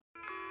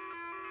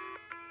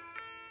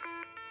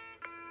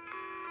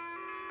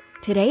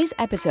Today's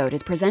episode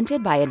is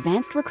presented by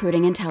Advanced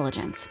Recruiting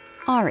Intelligence,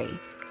 ARI.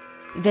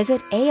 Visit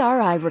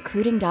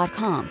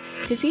arirecruiting.com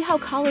to see how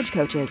college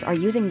coaches are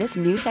using this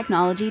new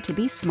technology to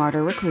be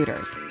smarter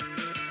recruiters.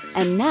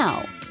 And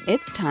now,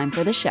 it's time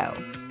for the show.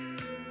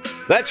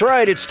 That's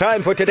right, it's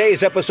time for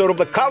today's episode of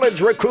the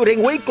College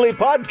Recruiting Weekly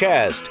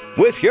Podcast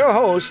with your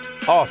host,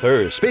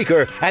 author,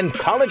 speaker, and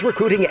college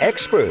recruiting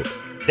expert,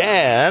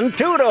 Dan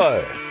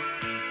Tudor.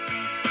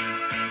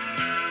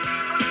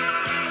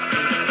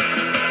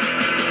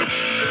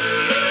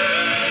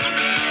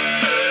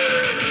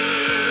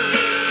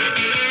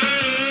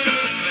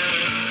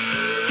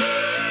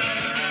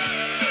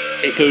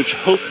 Hey, Coach.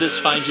 Hope this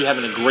finds you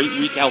having a great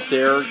week out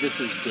there. This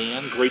is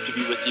Dan. Great to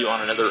be with you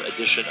on another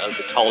edition of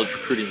the College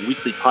Recruiting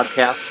Weekly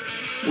Podcast.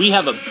 We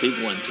have a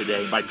big one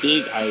today. By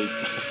big,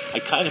 I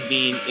kind of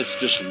mean it's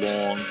just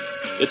long.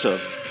 It's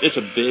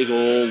a big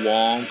old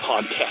long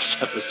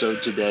podcast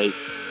episode today.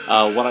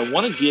 What I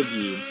want to give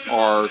you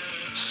are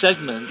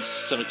segments,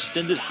 some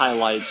extended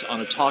highlights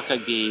on a talk I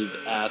gave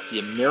at the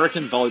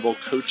American Volleyball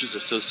Coaches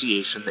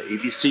Association, the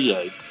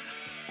AVCA.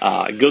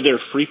 I go there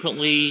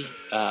frequently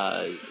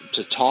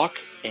to talk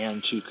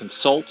and to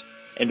consult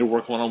and to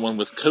work one-on-one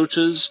with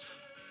coaches.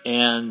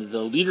 And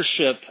the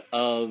leadership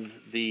of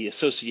the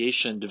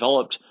association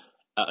developed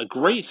a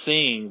great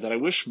thing that I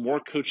wish more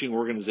coaching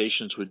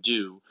organizations would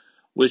do,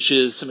 which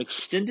is some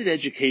extended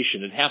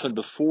education. It happened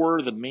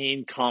before the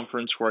main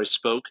conference where I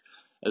spoke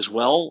as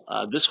well.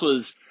 This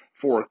was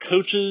for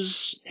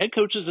coaches, head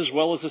coaches, as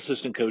well as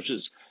assistant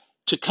coaches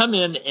to come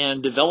in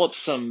and develop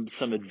some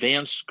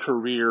advanced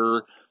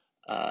career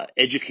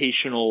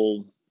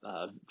educational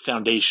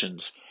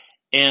foundations.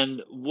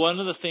 And one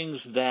of the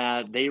things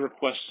that they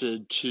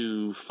requested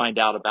to find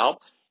out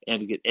about and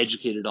to get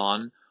educated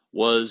on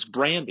was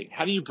branding.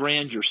 How do you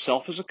brand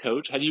yourself as a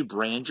coach? How do you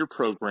brand your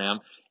program?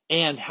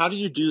 And how do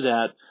you do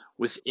that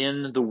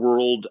within the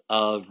world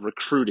of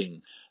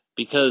recruiting?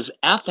 Because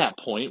at that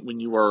point, when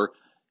you are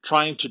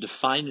trying to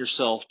define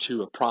yourself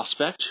to a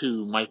prospect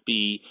who might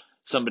be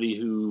somebody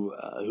who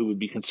would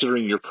be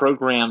considering your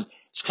program,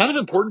 it's kind of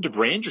important to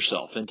brand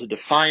yourself and to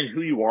define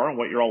who you are and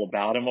what you're all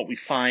about. And what we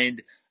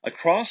find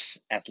across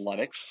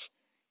athletics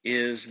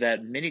is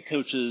that many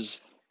coaches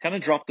kind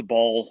of drop the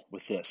ball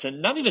with this,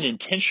 and not even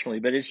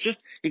intentionally, but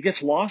it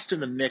gets lost in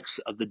the mix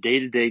of the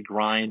day-to-day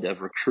grind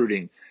of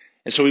recruiting.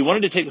 And so we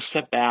wanted to take a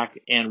step back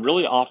and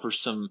really offer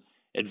some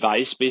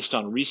advice based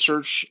on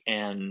research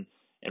and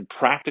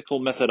practical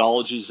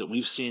methodologies that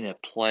we've seen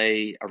at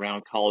play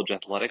around college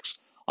athletics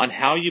on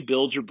how you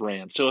build your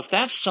brand. So if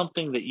that's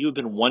something that you've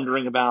been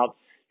wondering about,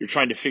 you're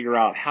trying to figure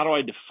out, how do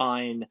I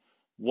define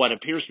what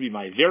appears to be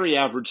my very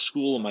average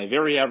school and my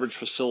very average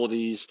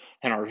facilities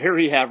and our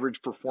very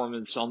average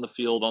performance on the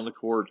field, on the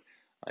court,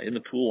 in the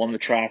pool, on the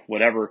track,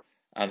 whatever.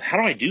 How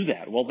do I do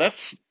that? Well,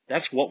 that's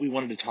what we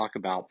wanted to talk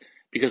about,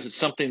 because it's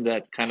something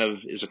that kind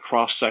of is a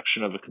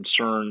cross-section of a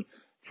concern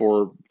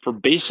for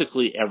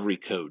basically every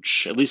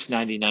coach, at least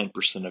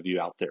 99% of you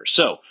out there.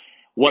 So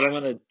what I'm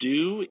going to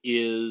do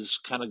is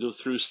kind of go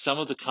through some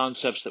of the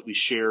concepts that we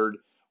shared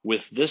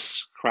with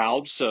this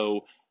crowd.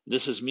 So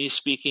this is me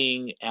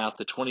speaking at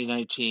the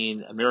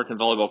 2019 American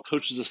Volleyball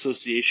Coaches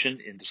Association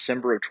in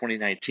December of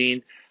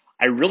 2019.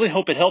 I really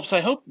hope it helps. I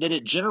hope that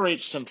it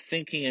generates some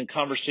thinking and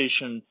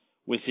conversation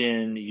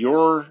within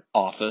your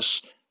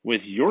office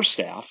with your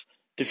staff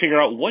to figure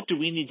out, what do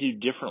we need to do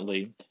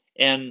differently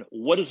and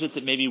what is it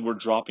that maybe we're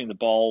dropping the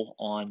ball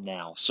on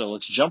now. So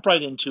let's jump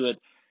right into it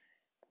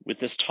with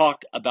this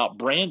talk about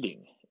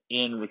branding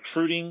in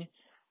recruiting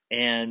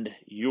and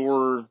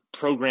your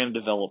program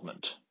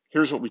development.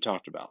 Here's what we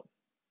talked about.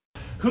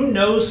 Who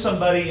knows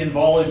somebody in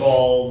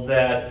volleyball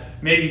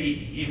that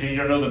maybe either you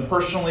don't know them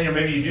personally or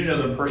maybe you do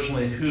know them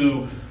personally,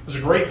 who was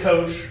a great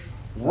coach,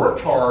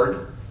 worked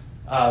hard,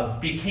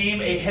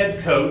 became a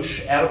head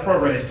coach at a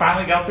program. They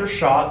finally got their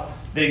shot.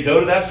 They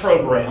go to that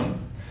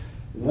program,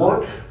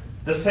 work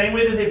the same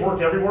way that they've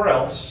worked everywhere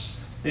else.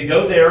 They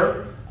go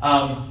there,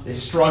 they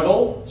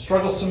struggle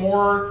some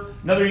more,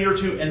 another year or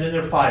two, and then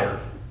they're fired.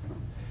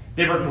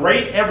 They were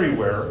great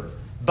everywhere,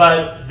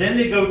 but then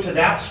they go to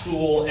that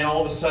school and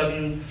all of a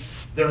sudden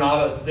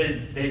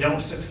they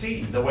don't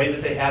succeed the way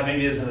that they have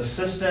maybe as an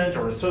assistant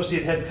or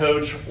associate head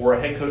coach or a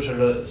head coach at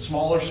a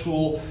smaller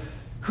school.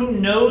 Who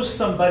knows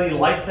somebody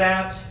like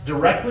that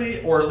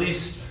directly, or at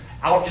least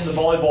out in the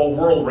volleyball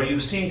world, where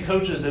you've seen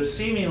coaches that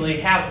seemingly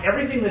have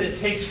everything that it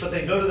takes, but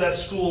they go to that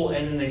school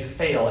and then they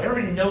fail?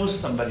 Everybody knows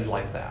somebody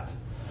like that.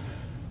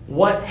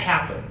 What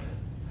happened?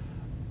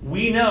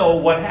 We know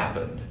what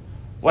happened.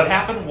 What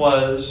happened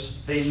was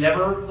they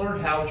never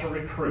learned how to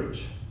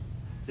recruit.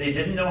 They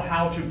didn't know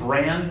how to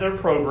brand their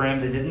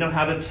program. They didn't know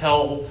how to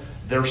tell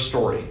their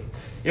story.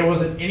 It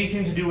wasn't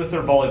anything to do with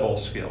their volleyball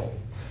skill.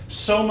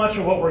 So much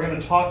of what we're going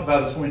to talk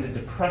about is going to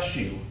depress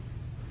you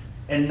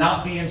and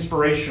not be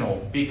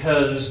inspirational,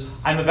 because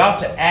I'm about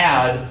to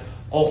add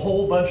a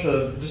whole bunch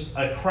of just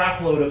a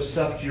crap load of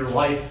stuff to your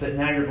life that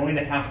now you're going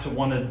to have to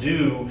want to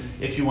do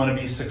if you want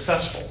to be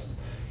successful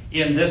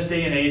in this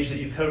day and age that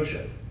you coach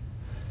in.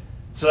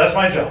 So that's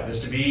my job, is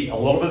to be a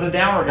little bit of the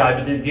downer guy,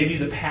 but then give you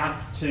the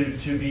path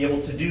to be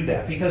able to do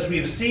that. Because we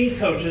have seen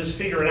coaches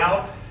figure it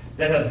out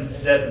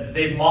that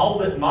they've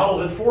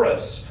modeled it for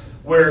us,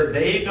 where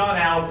they've gone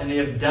out and they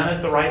have done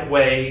it the right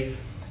way,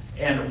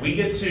 and we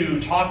get to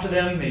talk to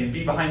them, maybe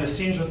be behind the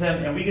scenes with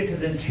them, and we get to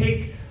then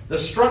take the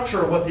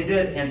structure of what they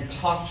did and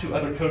talk to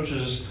other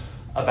coaches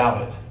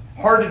about it.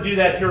 Hard to do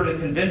that here at a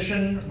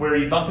convention where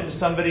you bump into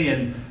somebody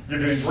and they're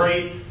doing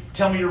great.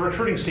 Tell me your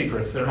recruiting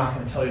secrets. They're not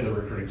going to tell you the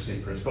recruiting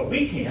secrets, but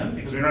we can,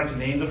 because we don't have to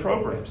name the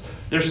programs.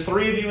 There's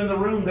 3 of you in the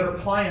room that are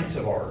clients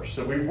of ours,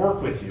 so we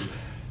work with you.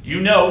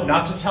 You know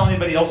not to tell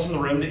anybody else in the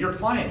room that you're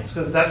clients,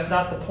 because that's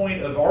not the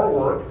point of our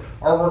work.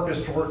 Our work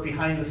is to work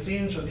behind the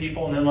scenes with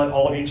people and then let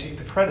all of you take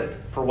the credit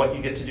for what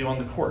you get to do on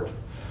the court.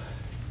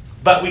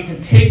 But we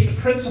can take the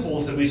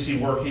principles that we see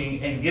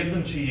working and give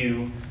them to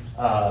you,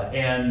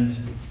 and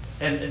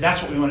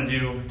that's what we want to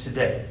do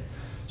today.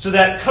 So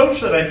that coach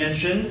that I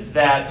mentioned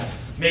that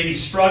maybe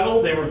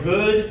struggled, they were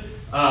good,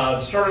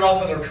 started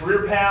off on their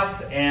career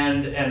path,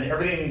 and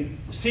everything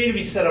seemed to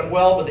be set up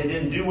well, but they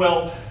didn't do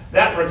well.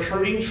 That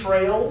recruiting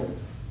trail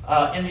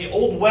in the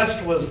Old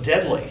West was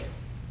deadly.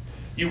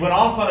 You went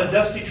off on a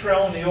dusty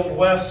trail in the Old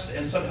West,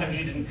 and sometimes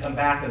you didn't come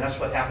back, and that's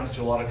what happens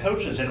to a lot of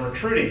coaches in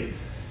recruiting,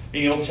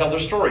 being able to tell their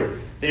story.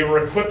 They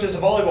were equipped as a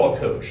volleyball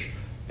coach.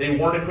 They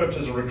weren't equipped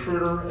as a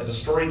recruiter, as a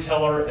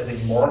storyteller, as a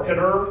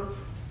marketer,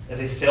 as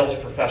a sales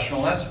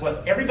professional. That's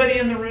what everybody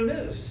in the room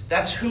is.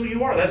 That's who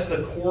you are. That's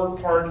the core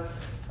part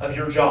of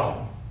your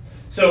job.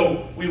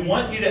 So we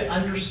want you to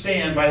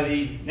understand by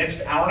the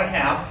next hour and a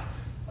half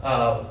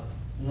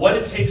what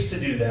it takes to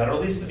do that, or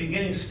at least the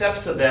beginning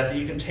steps of that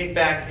you can take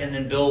back and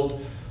then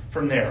build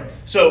from there.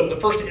 So the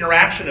first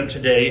interaction of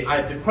today,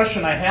 the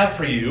question I have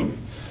for you,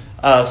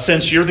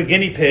 since you're the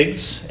guinea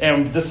pigs,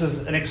 and this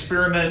is an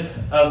experiment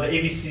of the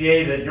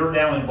ABCA that you're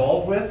now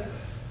involved with,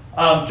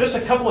 just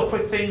a couple of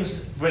quick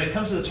things when it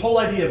comes to this whole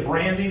idea of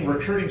branding,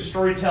 recruiting,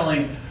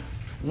 storytelling.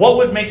 What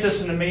would make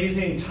this an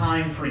amazing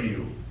time for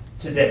you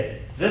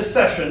today? This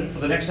session, for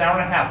the next hour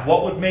and a half,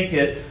 what would make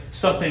it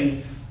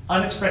something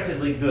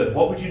unexpectedly good?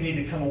 What would you need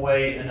to come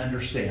away and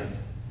understand?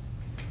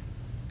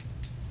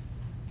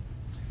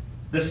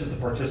 This is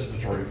the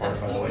participatory part,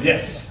 by the way.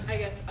 Yes? I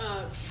guess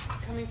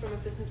coming from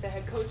assistant to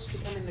head coach,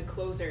 becoming the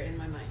closer in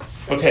my mind.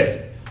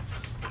 Okay,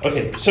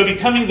 so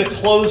becoming the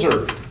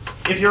closer.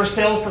 If you're a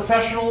sales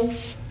professional,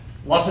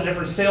 lots of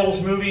different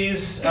sales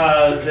movies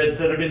that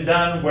have been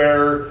done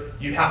where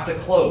you have to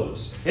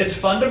close. It's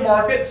fun to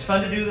market. It's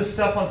fun to do this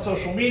stuff on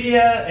social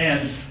media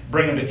and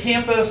bring them to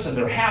campus, and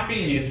they're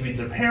happy, and you get to meet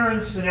their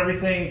parents and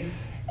everything.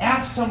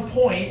 At some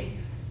point,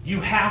 you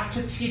have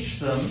to teach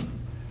them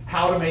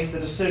how to make the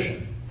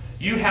decision.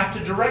 You have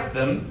to direct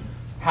them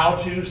how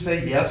to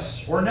say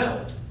yes or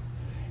no.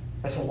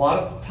 That's a lot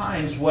of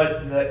times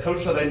what that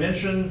coach that I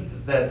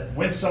mentioned that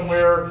went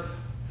somewhere,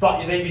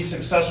 thought they'd be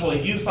successful,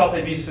 you thought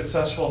they'd be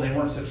successful, and they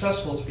weren't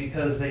successful. It's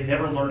because they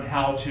never learned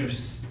how to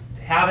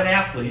have an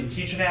athlete,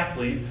 teach an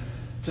athlete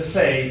to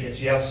say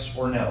it's yes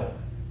or no.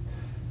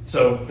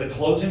 So the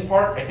closing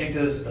part, I think,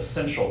 is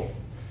essential.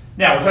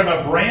 Now, we're talking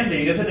about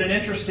branding. Isn't it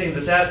interesting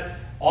that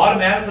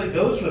automatically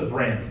goes with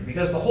branding?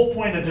 Because the whole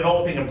point of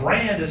developing a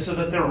brand is so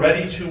that they're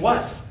ready to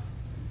what?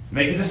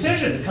 Make a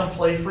decision to come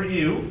play for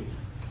you.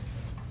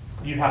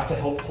 You have to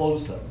help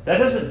close them.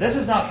 This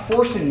is not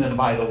forcing them,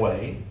 by the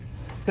way.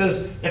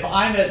 Because if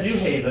I'm at New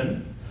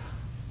Haven,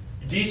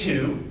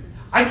 D2,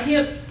 I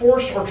can't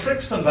force or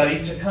trick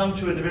somebody to come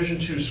to a Division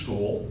II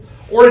school,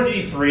 or a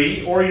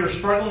D3, or you're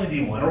struggling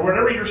D1, or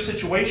whatever your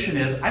situation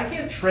is. I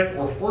can't trick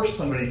or force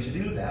somebody to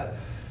do that.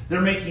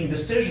 They're making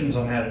decisions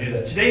on how to do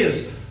that. Today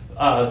is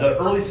the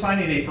early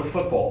signing day for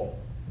football.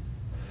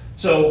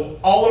 So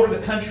all over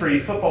the country,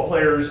 football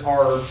players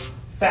are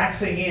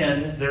faxing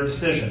in their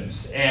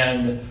decisions,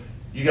 and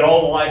you get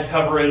all the live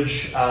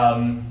coverage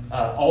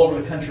all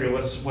over the country of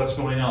what's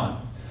going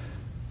on.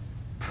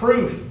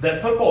 Proof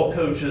that football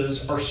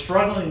coaches are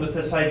struggling with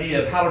this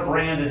idea of how to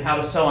brand and how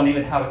to sell and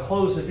even how to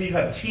close is that you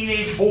have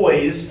teenage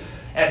boys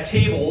at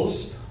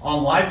tables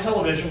on live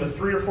television with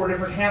 3 or 4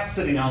 different hats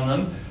sitting on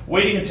them,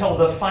 waiting until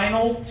the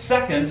final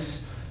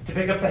seconds to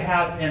pick up the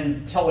hat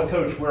and tell the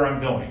coach where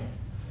I'm going.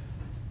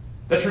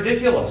 That's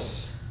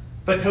ridiculous.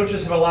 But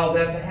coaches have allowed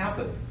that to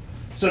happen.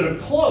 So to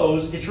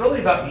close, it's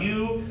really about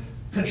you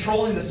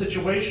controlling the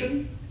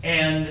situation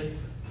and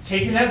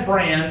taking that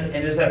brand,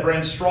 and is that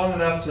brand strong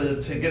enough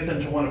to get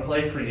them to want to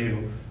play for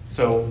you?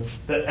 So,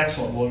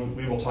 excellent.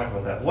 We will talk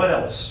about that. What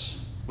else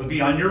would be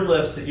on your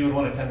list that you would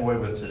want to come away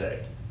with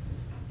today?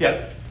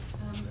 Yeah?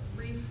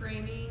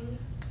 Reframing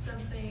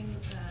something,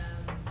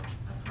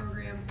 a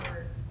program,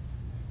 or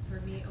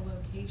for me, a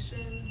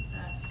location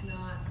that's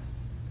not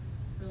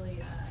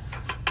really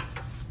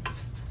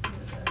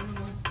somewhere that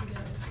everyone wants to go.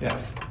 Yeah.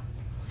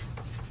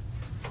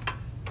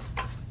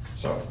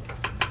 So,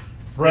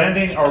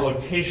 branding our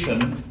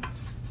location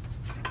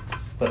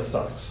that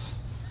sucks.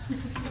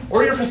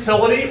 Or your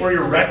facility, or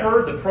your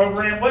record, the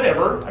program,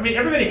 whatever. I mean,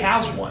 everybody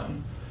has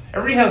one.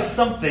 Everybody has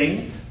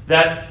something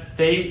that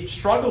they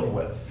struggled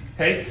with.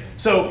 Okay?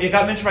 So it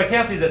got mentioned by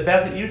Kathy that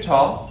Beth at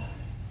Utah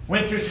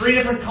Went through 3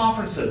 different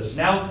conferences,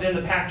 now in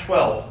the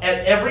Pac-12.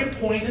 At every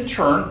point in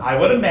turn, I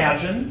would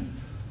imagine,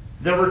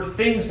 there were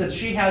things that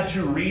she had to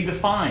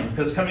redefine.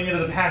 Because coming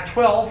into the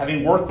Pac-12,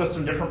 having worked with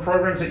some different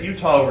programs at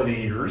Utah over the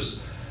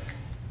years,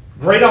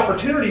 great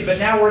opportunity, but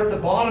now we're at the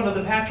bottom of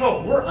the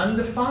Pac-12. We're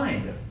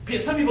undefined.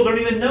 Some people don't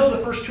even know the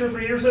first 2 or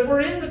 3 years that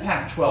we're in the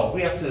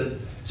Pac-12.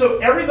 So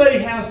everybody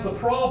has the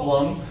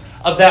problem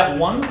of that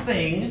one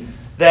thing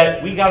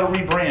that we got to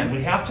rebrand.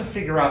 We have to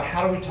figure out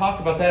how do we talk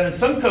about that. And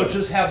some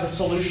coaches have the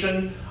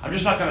solution. I'm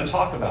just not going to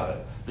talk about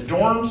it. The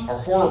dorms are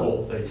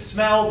horrible. They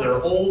smell.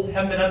 They're old.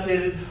 Haven't been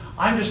updated.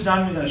 I'm just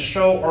not even going to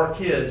show our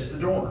kids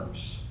the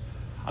dorms.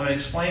 I'm going to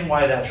explain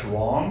why that's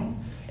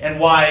wrong and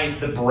why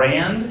the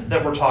brand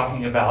that we're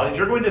talking about, if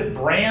you're going to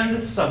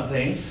brand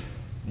something, it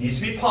needs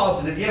to be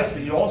positive, yes,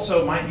 but you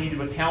also might need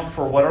to account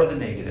for what are the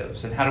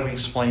negatives and how do we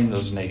explain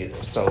those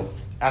negatives. So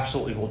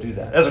absolutely we'll do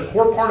that. As a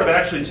core part of it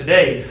actually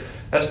today,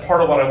 that's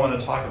part of what I want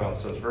to talk about,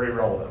 so it's very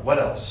relevant. What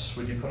else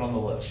would you put on the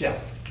list? Yeah?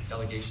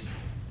 Delegation.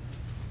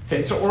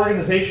 Okay, so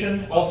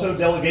organization, also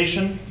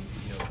delegation.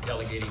 You know,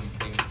 delegating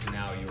things to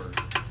now your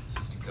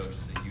assistant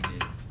coaches that you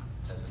did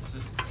as an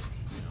assistant coach,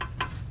 you know.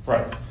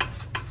 Right.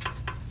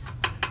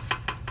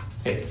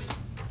 Okay.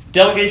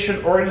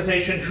 Delegation,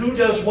 organization, who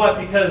does what?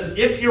 Because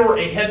if you're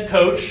a head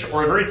coach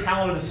or a very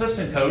talented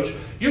assistant coach,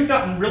 you've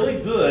gotten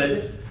really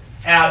good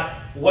at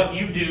what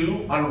you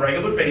do on a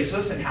regular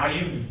basis and how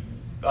you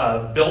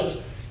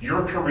built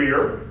your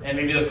career and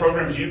maybe the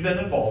programs you've been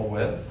involved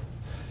with.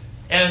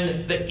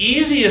 And the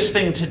easiest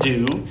thing to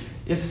do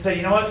is to say,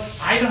 you know what,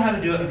 I know how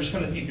to do it, I'm just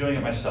going to keep doing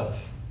it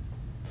myself.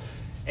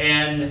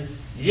 And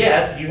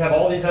yet, you have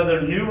all these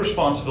other new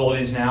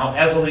responsibilities now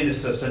as a lead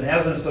assistant,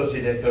 as an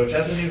associate head coach,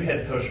 as a new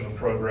head coach of a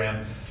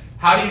program.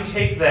 How do you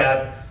take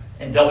that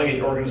and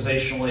delegate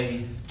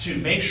organizationally to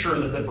make sure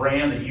that the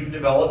brand that you've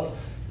developed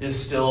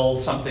is still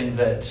something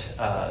that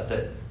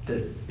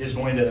is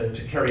going to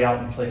carry out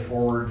and play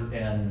forward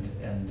and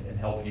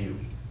help you?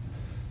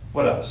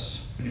 What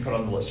else would you put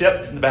on the list?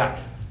 Yep, in the back.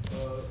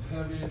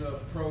 Having a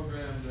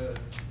program that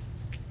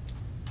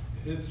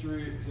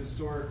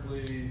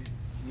historically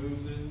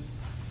loses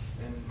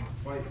and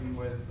fighting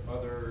with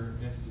other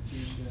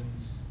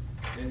institutions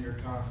in your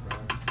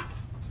conference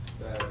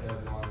that has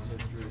a lot of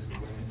histories of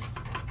winning.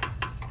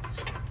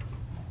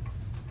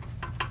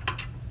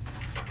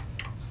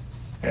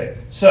 Okay,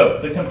 so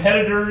the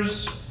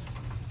competitors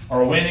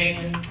are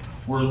winning,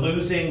 we're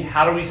losing.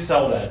 How do we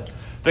sell that?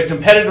 The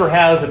competitor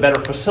has a better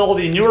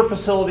facility, newer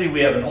facility, we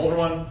have an older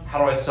one. How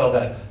do I sell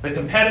that? The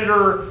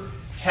competitor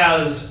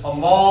has a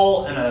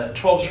mall and a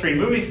 12-screen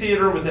movie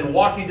theater within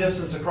walking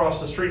distance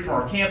across the street from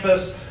our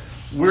campus.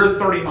 We're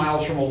 30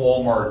 miles from a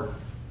Walmart.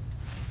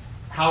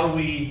 How do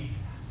we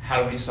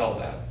sell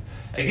that?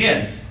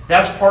 Again,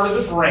 that's part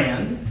of the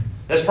brand.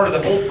 That's part of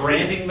the whole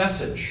branding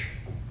message.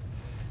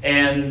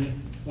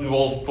 And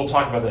we'll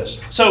talk about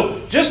this. So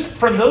just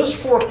from those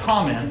 4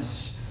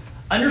 comments,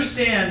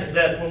 understand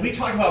that when we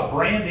talk about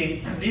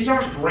branding, these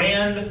aren't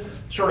grand,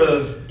 sort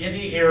of in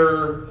the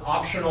air,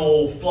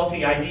 optional,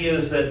 fluffy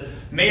ideas that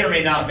may or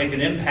may not make an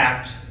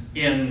impact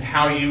in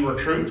how you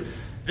recruit.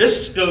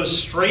 This goes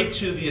straight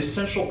to the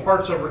essential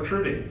parts of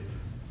recruiting.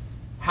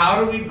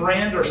 How do we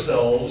brand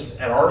ourselves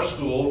at our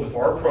school with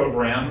our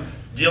program,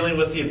 dealing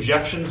with the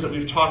objections that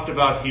we've talked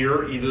about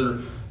here,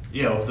 either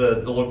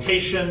the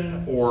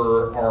location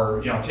or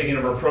our taking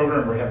over a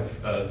program or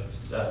have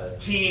a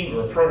team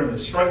or a program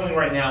that's struggling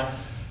right now.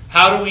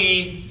 How do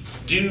we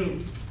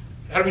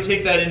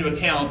take that into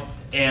account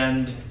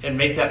and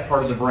make that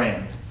part of the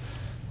brand?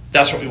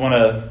 That's what we want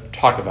to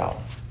talk about.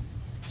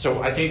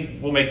 So I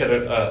think we'll make it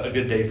a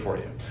good day for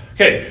you.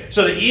 Okay,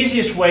 so the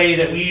easiest way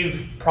that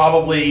we've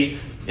probably,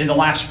 in the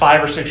last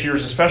 5 or 6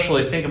 years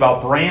especially, think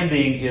about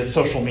branding is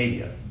social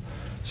media.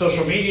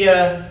 Social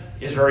media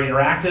is very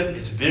interactive.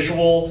 It's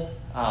visual.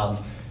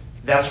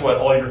 That's what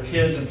all your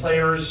kids and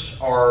players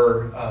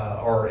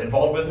are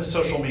involved with, is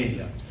social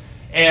media.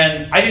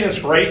 And I think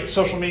that's great.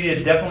 Social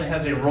media definitely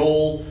has a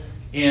role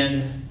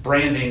in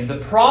branding. The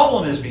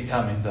problem is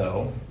becoming,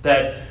 though,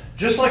 that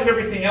just like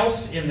everything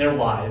else in their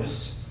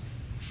lives,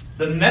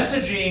 the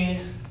messaging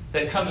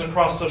that comes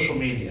across social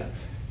media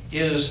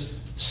is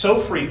so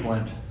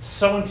frequent,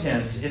 so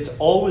intense, it's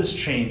always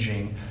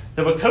changing,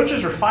 that what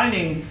coaches are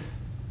finding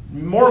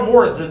more and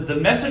more, the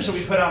message that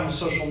we put out on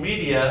social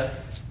media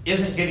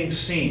isn't getting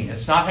seen.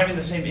 It's not having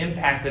the same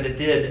impact that it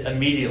did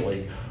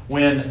immediately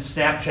when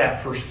Snapchat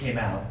first came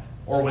out,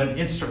 or when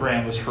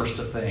Instagram was first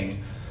a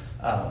thing,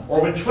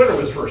 or when Twitter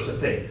was first a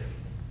thing.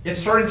 It's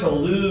starting to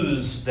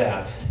lose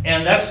that.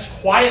 And that's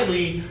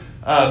quietly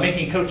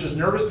making coaches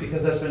nervous,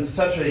 because that's been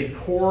such a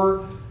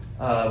core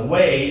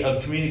way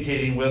of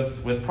communicating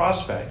with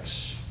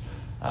prospects.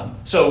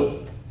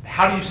 So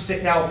how do you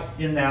stick out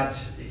in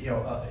that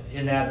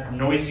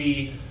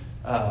noisy,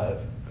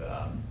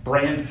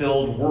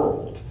 brand-filled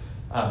world?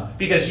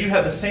 Because you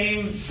have the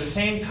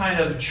same kind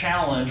of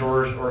challenge,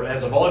 or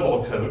as a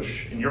volleyball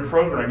coach in your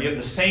program, you have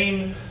the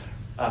same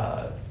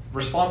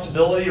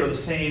responsibility or the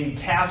same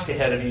task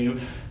ahead of you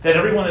that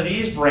every one of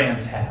these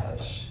brands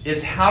has.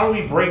 It's how do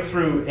we break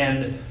through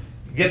and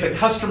get the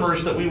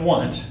customers that we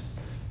want,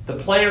 the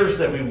players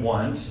that we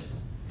want,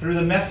 through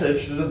the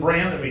message, through the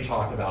brand that we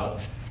talk about.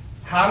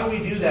 How do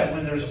we do that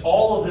when there's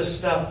all of this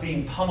stuff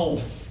being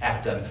pummeled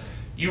at them?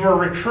 You are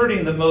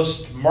recruiting the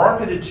most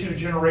marketed to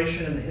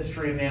generation in the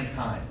history of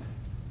mankind.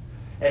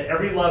 At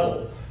every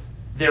level,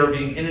 they're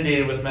being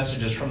inundated with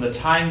messages from the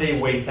time they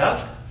wake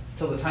up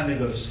till the time they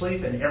go to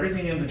sleep, and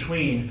everything in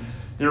between.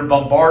 They're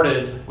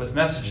bombarded with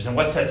messages. And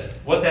what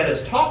that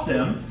has taught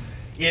them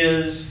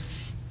is,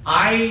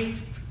 I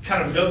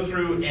kind of go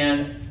through,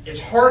 and it's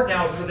hard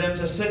now for them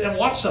to sit and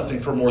watch something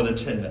for more than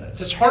 10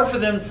 minutes. It's hard for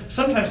them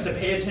sometimes to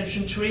pay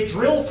attention to a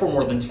drill for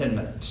more than 10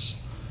 minutes.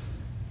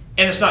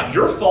 And it's not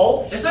your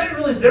fault. It's not even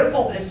really their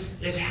fault.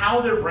 It's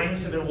how their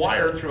brains have been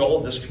wired through all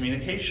of this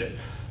communication.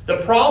 The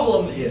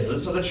problem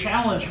is, so the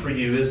challenge for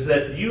you is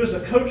that you as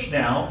a coach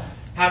now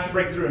have to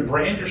break through and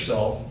brand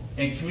yourself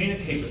and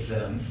communicate with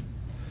them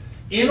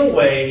in a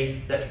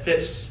way that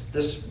fits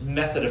this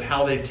method of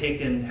how they've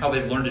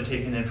learned to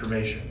take in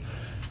information.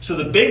 So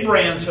the big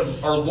brands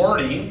are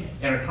learning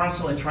and are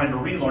constantly trying to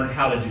relearn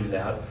how to do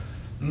that.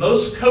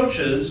 Most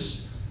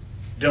coaches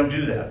don't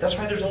do that. That's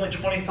why there's only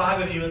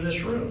 25 of you in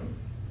this room.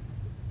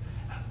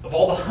 Of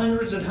all the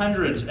hundreds and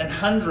hundreds and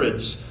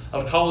hundreds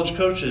of college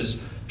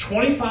coaches,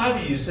 25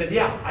 of you said,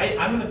 yeah,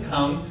 I'm going to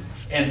come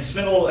and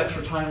spend a little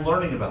extra time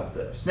learning about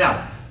this.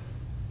 Now,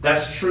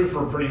 that's true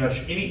for pretty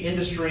much any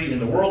industry in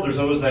the world. There's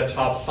always that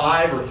top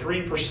 5 or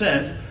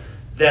 3%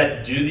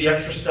 that do the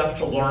extra stuff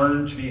to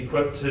learn, to be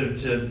equipped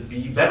to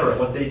be better at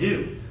what they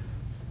do.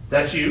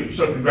 That's you,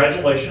 so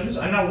congratulations.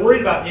 I'm not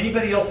worried about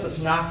anybody else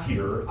that's not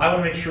here. I want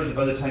to make sure that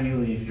by the time you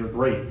leave, you're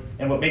great.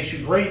 And what makes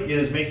you great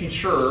is making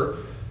sure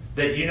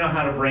that you know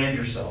how to brand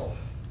yourself.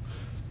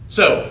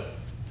 So,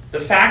 the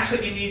facts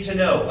that you need to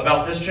know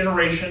about this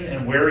generation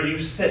and where you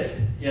sit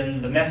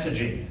in the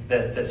messaging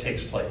that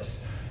takes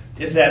place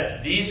is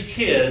that these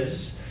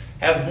kids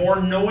have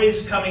more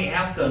noise coming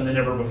at them than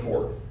ever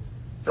before,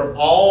 from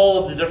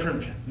all of the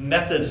different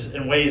methods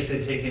and ways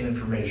they take in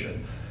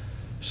information.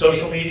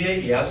 Social media,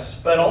 yes,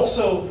 but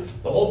also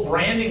the whole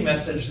branding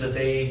message that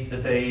they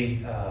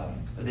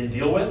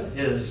deal with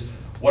is,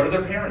 what are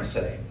their parents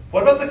saying?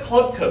 What about the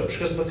club coach?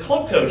 Because the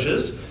club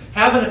coaches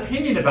have an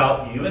opinion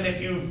about you, and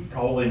if you've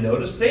probably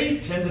noticed, they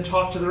tend to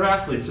talk to their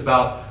athletes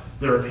about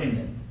their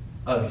opinion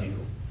of you.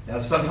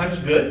 That's sometimes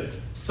good,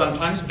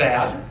 sometimes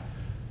bad.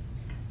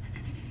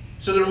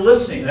 So they're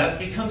listening. That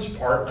becomes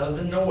part of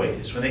the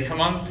noise. When they come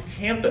onto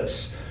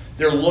campus,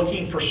 they're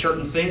looking for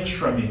certain things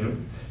from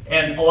you.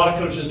 And a lot of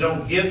coaches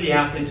don't give the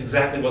athletes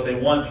exactly what they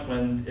want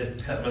when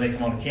they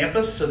come onto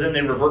campus. So then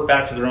they revert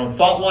back to their own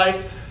thought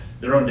life,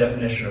 their own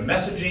definition of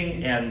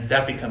messaging, and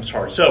that becomes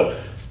hard. So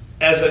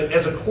as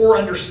a core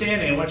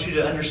understanding, I want you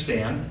to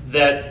understand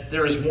that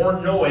there is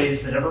more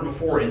noise than ever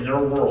before in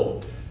their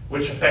world,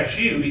 which affects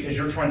you because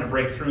you're trying to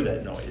break through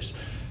that noise.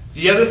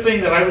 The other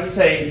thing that I would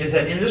say is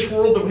that in this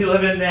world that we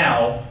live in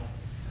now,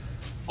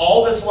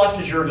 all that's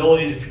left is your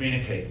ability to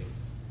communicate.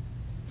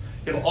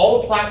 You have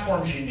all the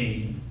platforms you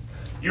need.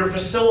 Your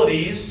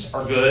facilities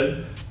are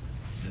good.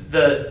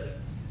 The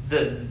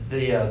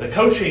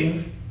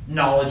coaching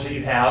knowledge that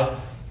you have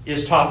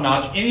is top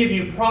notch. Any of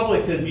you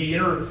probably could be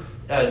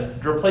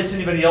replace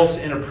anybody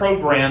else in a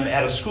program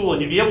at a school,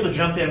 and you'd be able to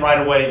jump in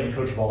right away and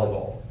coach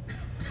volleyball.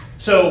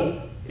 So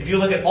if you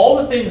look at all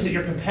the things that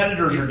your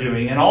competitors are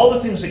doing and all the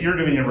things that you're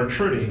doing in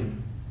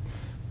recruiting,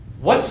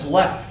 what's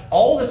left?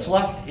 All that's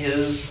left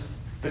is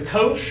the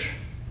coach,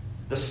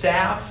 the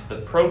staff,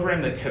 the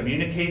program that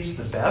communicates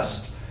the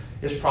best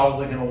is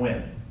probably going to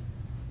win.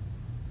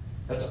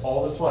 That's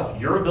all that's left.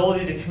 Your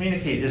ability to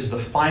communicate is the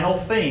final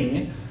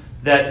thing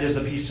that is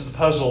the piece of the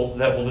puzzle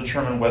that will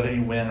determine whether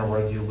you win or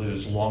whether you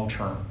lose long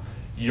term.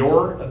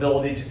 Your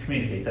ability to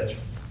communicate. That's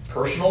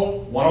personal,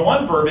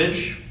 one-on-one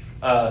verbiage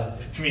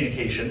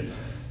communication.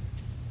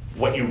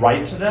 What you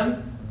write to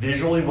them,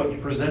 visually what you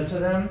present to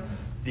them,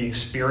 the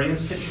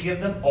experience that you give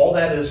them, all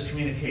that is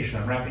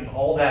communication. I'm wrapping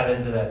all that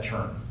into that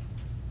term.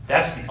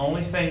 That's the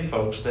only thing,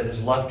 folks, that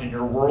is left in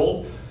your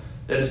world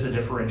that is the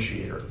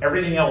differentiator.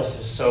 Everything else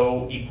is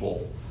so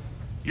equal.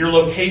 Your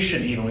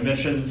location, even. We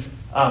mentioned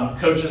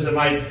coaches that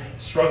might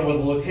struggle with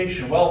the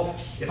location. Well,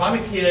 if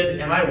I'm a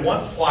kid and I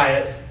want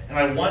quiet and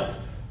I want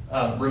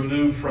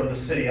removed from the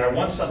city, I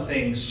want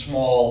something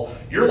small,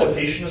 your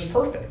location is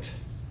perfect.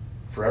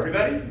 For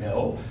everybody?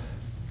 No.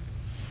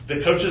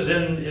 The coaches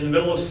in the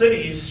middle of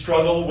cities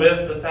struggle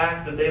with the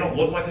fact that they don't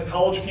look like a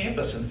college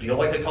campus and feel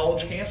like a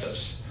college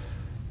campus.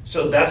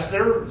 So that's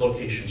their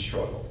location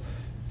struggle.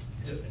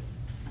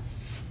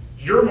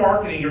 Your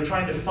marketing, you're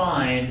trying to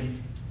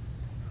find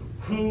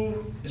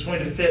who is going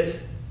to fit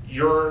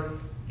your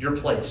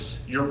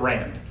place, your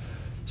brand.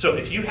 So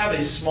if you have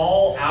a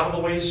small,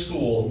 out-of-the-way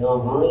school or a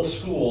rural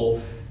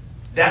school,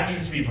 that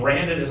needs to be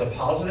branded as a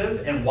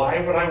positive. And why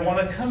would I want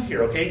to come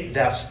here? Okay,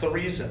 that's the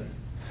reason.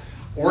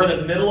 We're in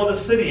the middle of a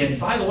city, and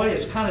by the way,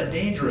 it's kind of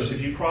dangerous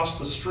if you cross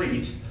the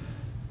street.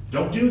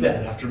 Don't do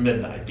that after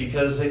midnight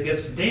because it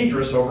gets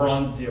dangerous over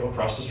on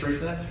across the street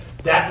from that.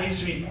 That needs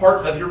to be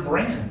part of your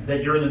brand,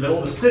 that you're in the middle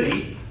of a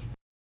city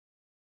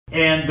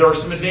And there are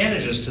some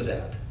advantages to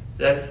that.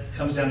 That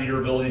comes down to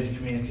your ability to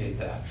communicate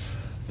that.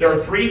 There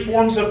are 3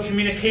 forms of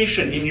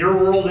communication in your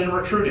world in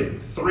recruiting.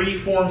 3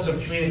 forms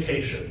of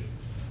communication.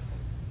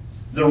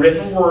 The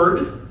written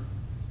word,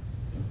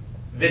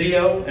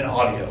 video, and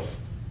audio.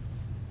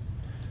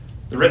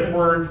 The written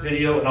word,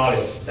 video, and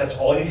audio. That's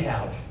all you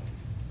have.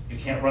 You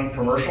can't run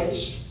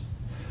commercials.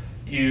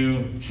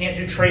 You can't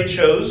do trade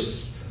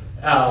shows.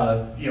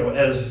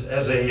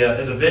 As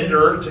a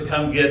vendor to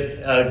come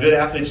get good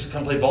athletes to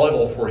come play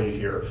volleyball for you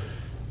here.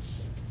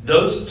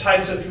 Those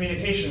types of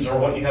communications are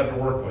what you have to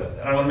work with.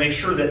 And I want to make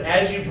sure that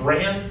as you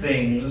brand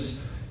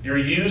things, you're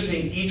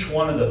using each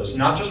one of those.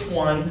 Not just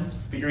one,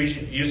 but you're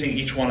using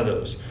each one of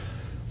those.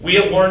 We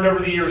have learned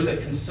over the years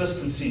that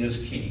consistency is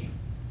key.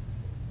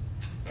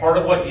 Part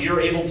of what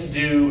you're able to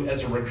do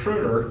as a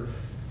recruiter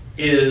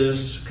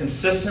is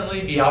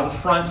consistently be out in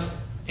front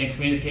and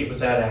communicate with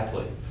that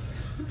athlete.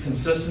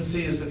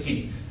 Consistency is the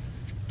key.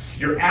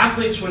 Your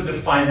athletes would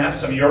define that.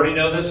 Some of you already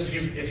know this.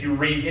 If you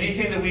read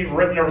anything that we've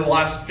written over the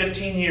last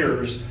 15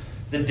 years,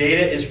 the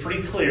data is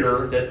pretty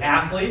clear that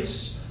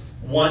athletes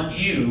want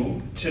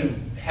you to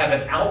have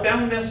an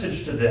outbound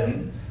message to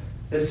them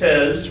that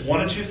says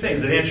 1 of 2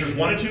 things, that answers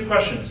 1 of 2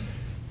 questions.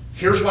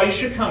 Here's why you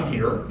should come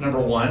here, number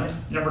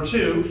 1. Number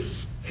 2,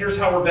 here's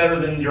how we're better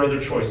than your other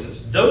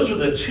choices. Those are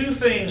the 2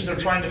 things they're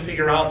trying to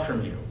figure out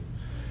from you.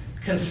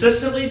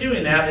 Consistently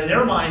doing that in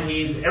their mind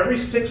means every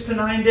 6 to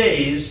 9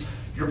 days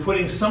you're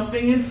putting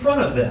something in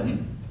front of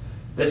them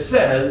that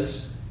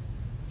says,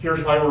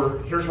 here's why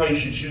you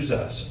should choose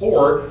us,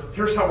 or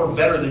here's how we're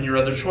better than your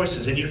other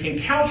choices. And you can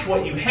couch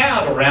what you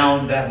have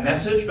around that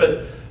message,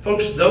 but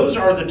folks, those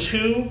are the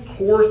 2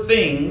 core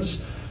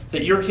things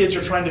that your kids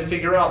are trying to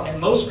figure out,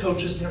 and most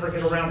coaches never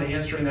get around to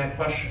answering that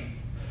question.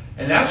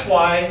 And that's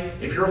why,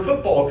 if you're a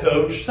football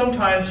coach,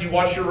 sometimes you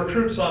watch your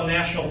recruits on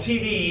national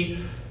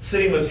TV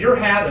sitting with your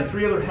hat and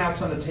 3 other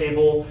hats on the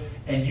table,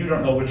 and you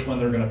don't know which one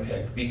they're going to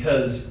pick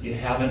because you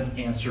haven't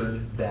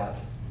answered that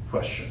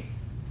question.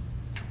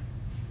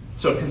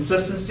 So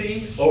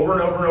consistency, over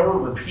and over and over,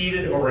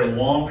 repeated over a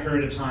long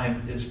period of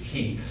time is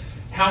key.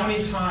 How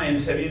many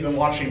times have you been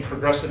watching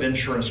Progressive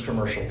insurance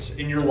commercials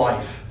in your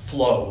life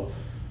flow?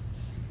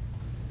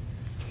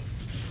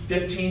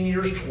 15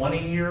 years,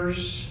 20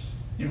 years?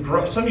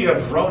 Some of you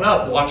have grown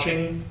up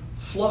watching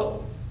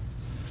Flow.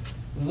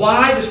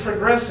 Why does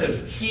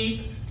Progressive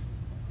keep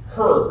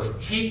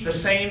the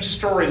same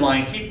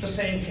storyline, keep the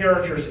same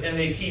characters, and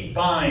they keep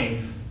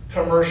buying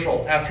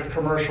commercial after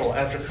commercial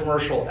after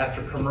commercial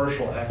after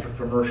commercial after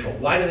commercial?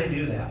 Why do they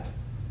do that?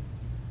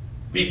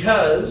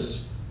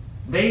 Because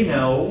they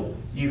know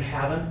you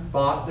haven't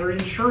bought their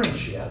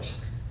insurance yet,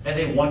 and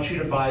they want you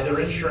to buy their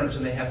insurance,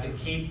 and they have to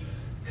keep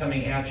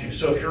coming at you.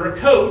 So if you're a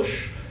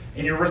coach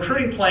and your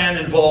recruiting plan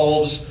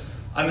involves,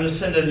 I'm going to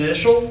send an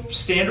initial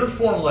standard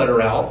form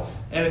letter out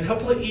and a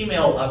couple of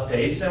email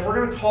updates, and we're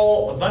going to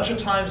call a bunch of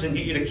times and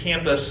get you to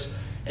campus,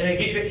 and then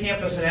get you to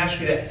campus and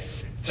ask you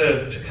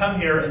to come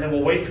here, and then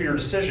we'll wait for your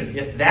decision.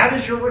 If that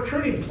is your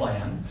recruiting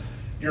plan,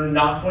 you're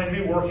not going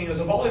to be working as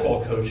a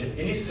volleyball coach at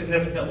any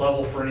significant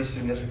level for any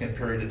significant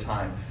period of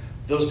time.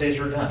 Those days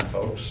are done,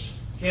 folks.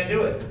 Can't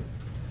do it.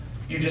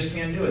 You just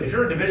can't do it. If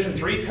you're a Division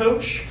III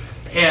coach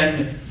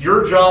and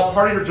your job,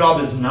 part of your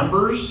job is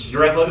numbers,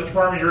 your athletic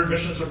department, your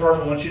admissions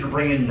department wants you to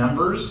bring in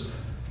numbers,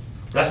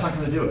 that's not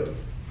going to do it.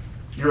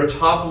 You're a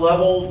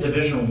top-level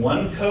Division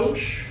I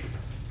coach,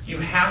 you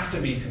have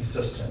to be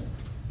consistent.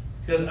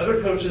 Because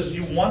other coaches,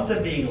 you want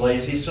them being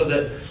lazy so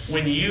that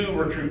when you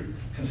recruit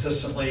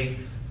consistently,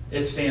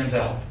 it stands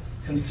out.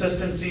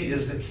 Consistency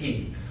is the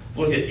key.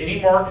 Look at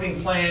any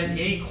marketing plan,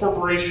 any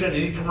corporation,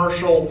 any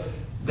commercial.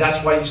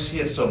 That's why you see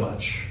it so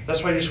much.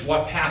 That's why you just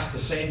walk past the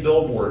same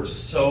billboards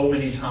so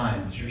many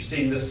times. You're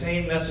seeing the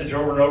same message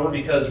over and over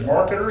because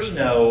marketers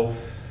know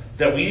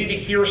that we need to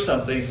hear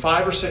something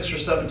 5 or 6 or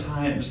 7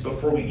 times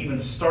before we even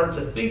start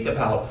to think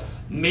about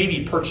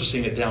maybe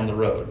purchasing it down the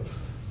road.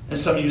 And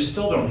some of you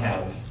still don't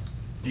have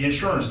the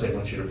insurance they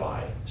want you to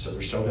buy, so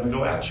they're still going to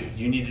go at you.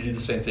 You need to do the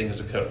same thing as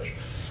a coach.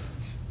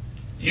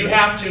 You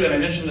have to, and I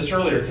mentioned this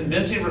earlier,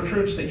 convincing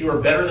recruits that you are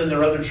better than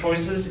their other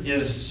choices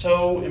is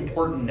so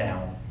important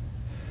now.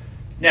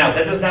 Now,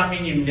 that does not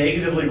mean you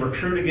negatively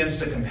recruit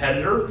against a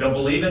competitor. Don't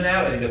believe in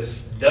that. I think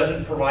it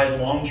doesn't provide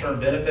long-term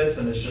benefits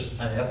and it's just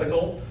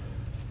unethical.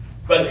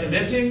 But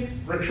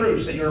convincing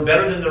recruits that you're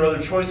better than their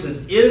other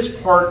choices is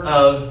part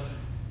of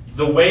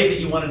the way that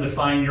you want to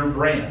define your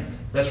brand.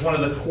 That's one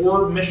of the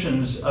core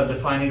missions of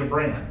defining a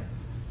brand.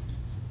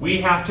 We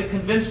have to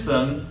convince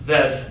them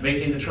that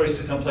making the choice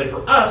to come play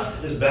for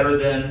us is better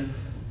than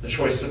the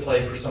choice to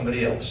play for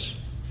somebody else.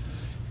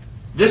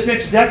 This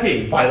next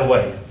decade, by the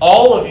way,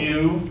 all of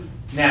you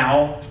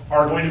now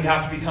are going to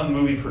have to become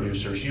movie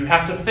producers. You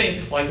have to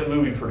think like a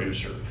movie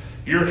producer.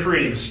 You're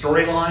creating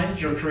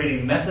storylines. You're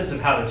creating methods of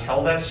how to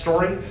tell that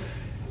story.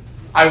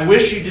 I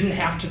wish you didn't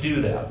have to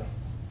do that.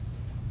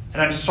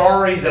 And I'm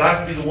sorry that I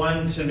have to be the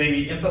one to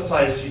maybe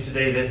emphasize to you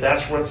today that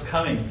that's what's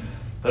coming.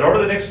 But over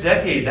the next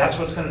decade, that's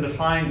what's going to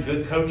define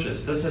good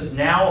coaches. This is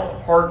now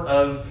a part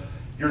of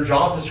your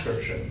job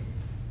description.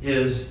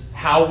 is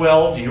how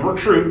well do you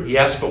recruit?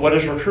 Yes, but what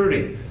is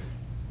recruiting?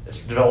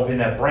 It's developing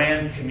that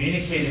brand,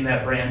 communicating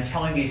that brand,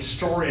 telling a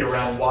story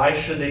around why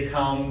should they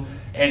come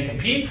and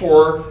compete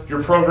for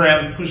your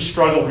program who's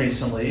struggled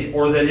recently,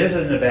 or that is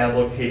in a bad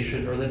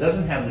location, or that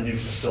doesn't have the new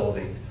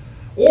facility,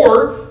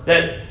 or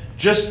that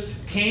just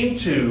came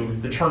to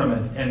the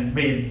tournament and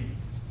made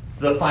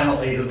the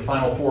Final 8 or the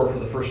Final 4 for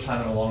the first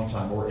time in a long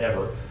time, or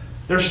ever.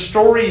 There's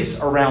stories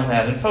around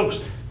that. And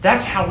folks,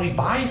 that's how we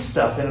buy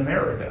stuff in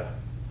America.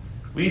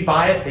 We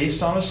buy it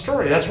based on a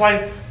story. That's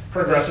why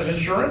Progressive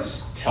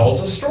Insurance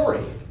tells a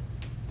story.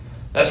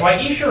 That's why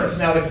Esurance,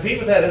 now to compete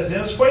with that, is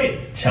Dennis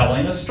Quaid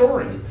telling a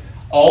story.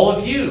 All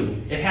of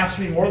you, it has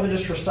to be more than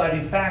just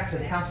reciting facts.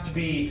 It has to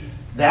be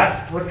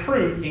that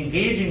recruit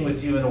engaging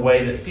with you in a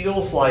way that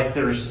feels like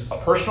there's a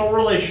personal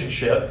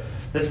relationship,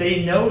 that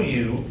they know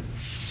you,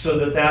 so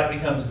that that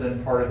becomes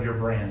then part of your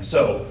brand.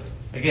 So,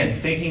 again,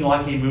 thinking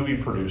like a movie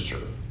producer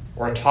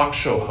or a talk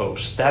show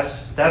host,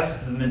 that's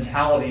the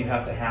mentality you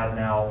have to have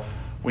now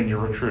when you're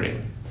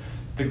recruiting.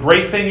 The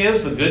great thing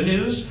is, the good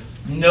news,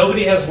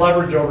 nobody has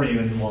leverage over you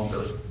any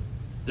longer.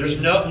 There's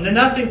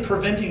nothing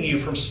preventing you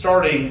from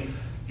starting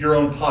your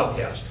own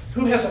podcast.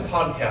 Who has a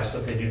podcast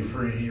that they do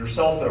for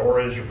yourself or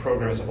as your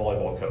program as a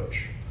volleyball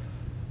coach?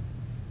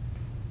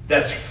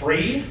 That's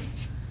free.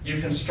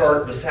 You can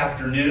start this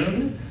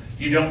afternoon.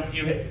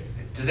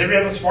 Does everybody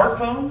have a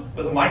smartphone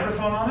with a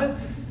microphone on it?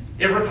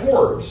 It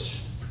records.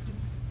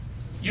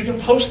 You can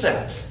post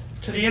that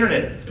to the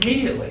internet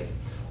immediately.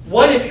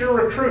 What if your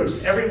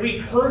recruits every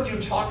week heard you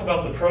talk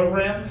about the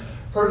program,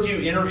 heard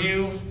you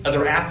interview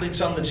other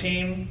athletes on the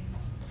team?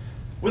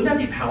 Wouldn't that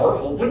be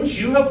powerful? Wouldn't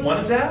you have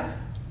wanted that?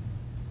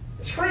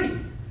 It's free.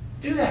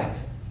 Do that.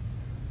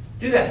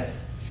 Do that.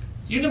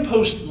 You can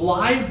post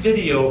live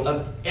video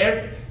of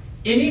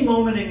any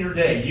moment in your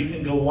day. You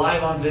can go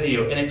live on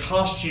video, and it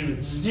costs you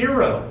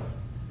 $0.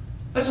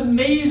 That's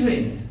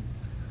amazing.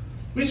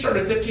 We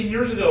started 15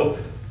 years ago.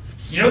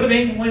 You know, the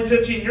main complaint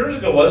 15 years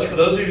ago was, for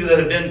those of you that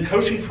have been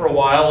coaching for a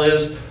while,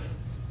 is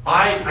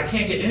I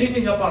can't get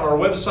anything up on our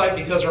website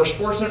because our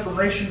sports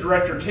information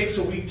director takes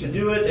a week to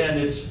do it,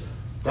 and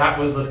that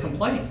was the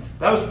complaint.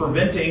 That was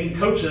preventing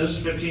coaches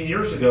 15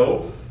 years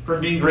ago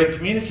from being great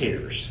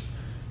communicators.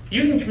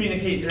 You can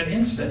communicate in an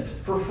instant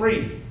for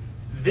free,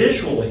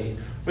 visually,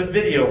 with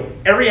video,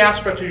 every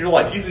aspect of your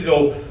life. You could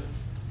go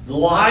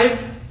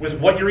live with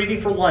what you're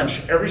eating for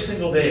lunch every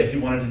single day if you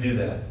wanted to do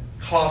that.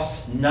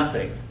 Costs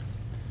nothing.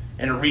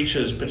 And it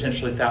reaches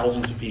potentially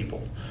thousands of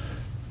people.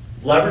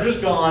 Leverage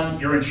is gone.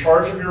 You're in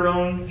charge of your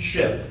own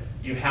ship.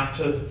 You have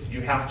to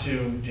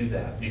do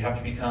that. You have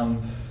to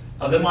become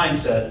of the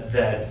mindset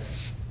that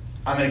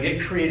I'm going to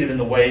get creative in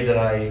the way that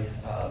I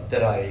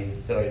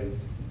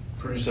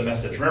produce a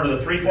message. Remember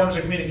the 3 forms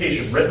of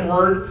communication: written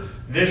word,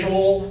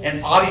 visual,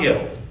 and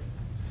audio.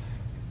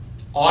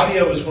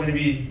 Audio is going to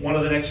be one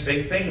of the next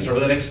big things over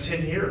the next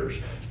 10 years.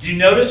 Do you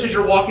notice as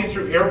you're walking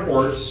through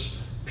airports,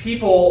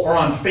 people are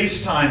on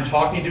FaceTime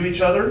talking to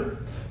each other?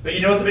 But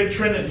you know what the big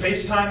trend in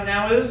FaceTime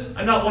now is?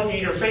 I'm not looking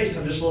at your face,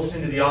 I'm just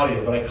listening to the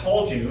audio. But I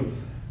called you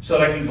so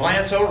that I can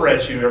glance over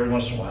at you every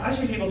once in a while. I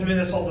see people doing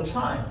this all the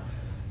time.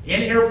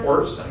 In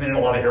airports, I'm in a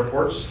lot of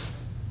airports,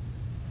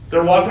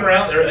 they're walking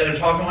around and they're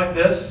talking like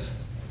this.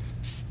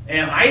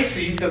 And I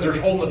see, because they're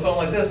holding the phone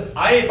like this,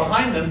 I,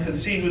 behind them, can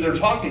see who they're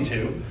talking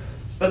to.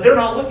 But they're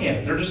not looking at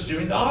it. They're just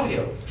doing the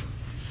audio.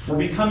 We're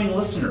becoming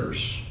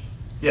listeners.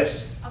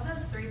 Yes? Of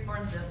those 3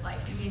 forms of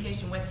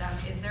communication with them,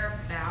 is there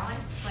a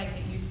balance? That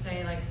you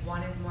say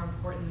one is more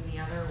important than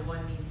the other, or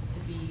one needs to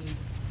be,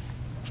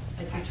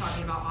 you're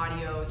talking about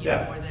audio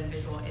even more than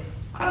visual.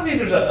 I don't think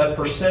there's a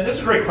percent. That's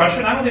a great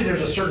question. I don't think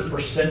there's a certain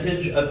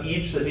percentage of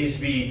each that needs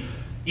to be,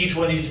 each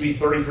one needs to be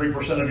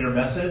 33% of your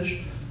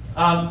message.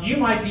 You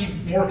might be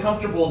more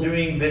comfortable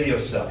doing video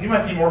stuff. You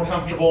might be more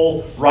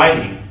comfortable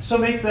writing. So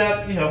make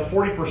that 40%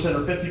 or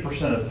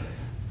 50% of.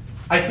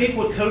 I think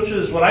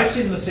what I've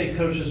seen the mistake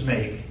coaches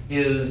make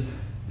is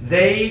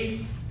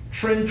they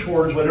trend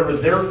towards whatever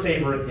their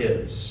favorite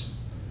is.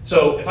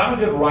 So if I'm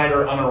a good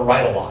writer, I'm going to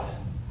write a lot.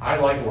 I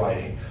like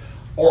writing.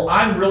 Or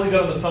I'm really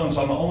good on the phone,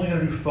 so I'm only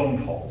going to do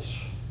phone calls.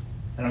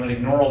 And I'm going to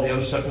ignore all the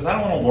other stuff because I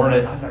don't want to learn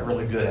it. I'm not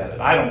really good at it.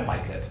 I don't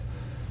like it.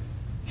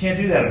 Can't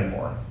do that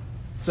anymore.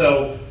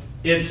 So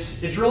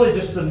it's really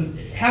just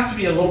it has to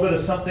be a little bit of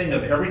something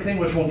of everything,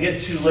 which we'll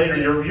get to later.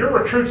 Your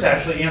recruits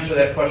actually answer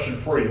that question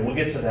for you. We'll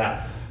get to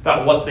that,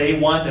 about what they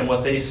want and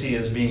what they see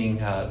as being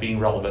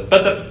relevant.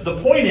 But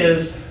the point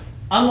is,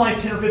 unlike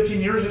 10 or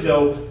 15 years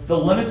ago, the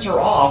limits are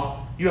off.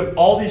 You have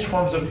all these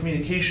forms of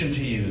communication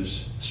to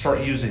use.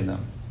 Start using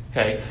them.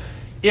 Okay?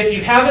 If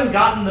you haven't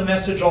gotten the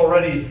message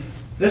already,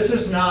 this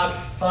is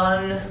not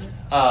fun,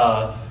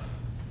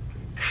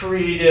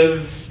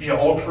 creative,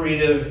 all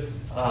creative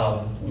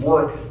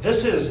work.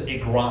 This is a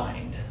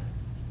grind.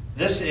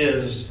 This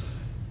is,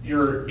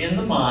 you're in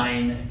the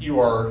mine, you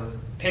are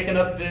picking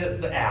up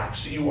the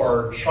axe, you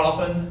are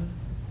chopping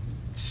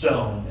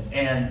stone,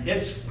 and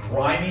it's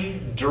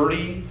grimy,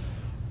 dirty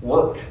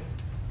work.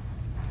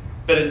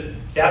 But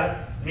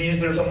that means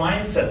there's a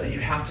mindset that you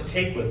have to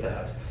take with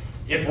that.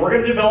 if we're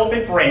going to develop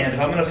a brand, if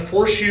I'm going to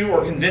force you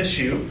or convince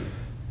you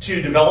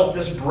to develop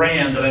this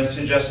brand that I'm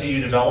suggesting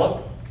you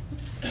develop,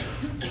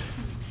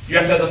 you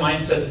have to have the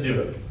mindset to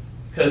do it.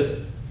 Because,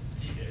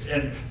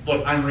 and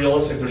look, I'm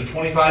realistic. There's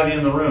 25 of you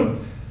in the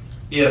room.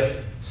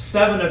 If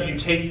 7 of you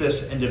take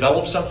this and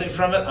develop something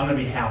from it, I'm going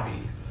to be happy.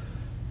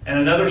 And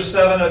another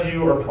 7 of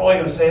you are probably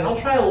going to say, I'll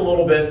try a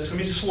little bit. It's going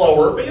to be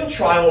slower, but you'll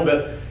try a little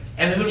bit.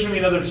 And then there's going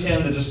to be another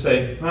 10 that just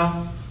say,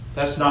 well,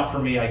 that's not for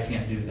me. I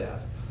can't do that.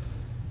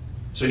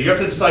 So you have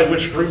to decide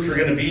which group you're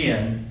going to be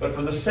in. But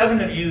for the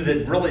 7 of you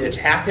that really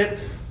attack it,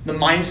 the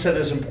mindset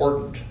is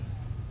important.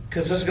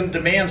 Because this is going to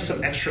demand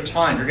some extra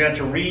time. You're going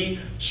to have to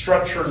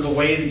restructure the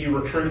way that you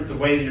recruit, the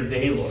way that your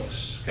day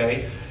looks.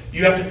 Okay?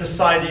 You have to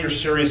decide that you're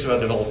serious about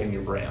developing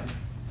your brand.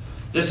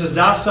 This is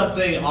not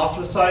something off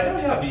to the side. Oh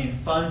yeah, it'd be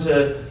fun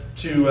to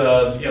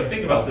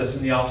think about this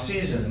in the off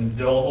season and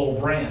develop a little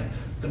brand.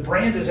 The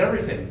brand is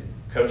everything,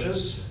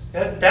 coaches.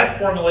 That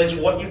formulates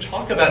what you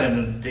talk about in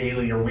a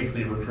daily or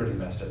weekly recruiting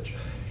message.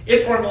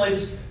 It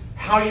formulates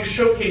how you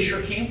showcase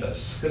your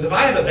campus. Because if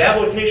I have a bad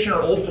location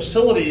or old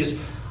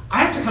facilities,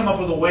 I have to come up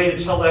with a way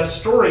to tell that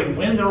story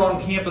when they're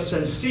on campus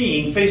and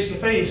seeing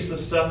face-to-face the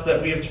stuff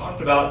that we have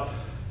talked about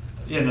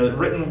in a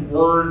written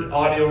word,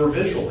 audio, or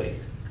visually.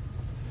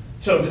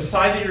 So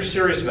decide that you're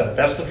serious about it.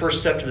 That's the first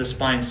step to this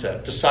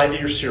mindset. Decide that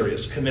you're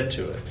serious. Commit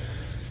to it.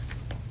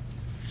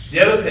 The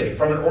other thing,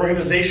 from an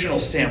organizational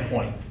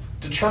standpoint,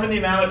 determine the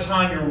amount of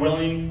time you're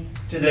willing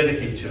to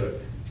dedicate to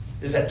it.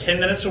 Is that 10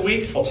 minutes a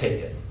week? I'll take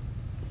it.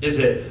 Is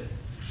it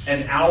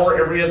an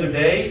hour every other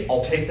day?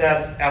 I'll take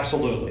that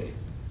absolutely.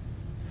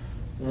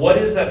 What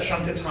is that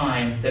chunk of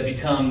time that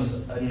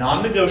becomes a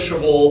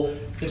non-negotiable,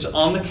 it's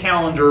on the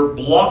calendar,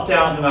 blocked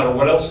out no matter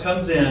what else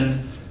comes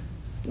in?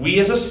 We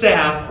as a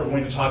staff are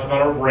going to talk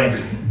about our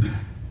brand.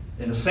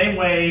 In the same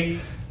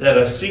way that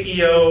a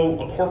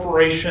CEO, a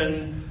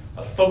corporation,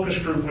 a focus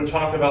group would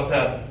talk about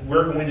that,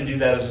 we're going to do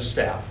that as a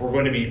staff. We're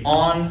going to be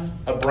on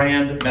a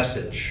brand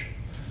message.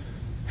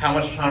 How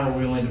much time are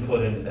we willing to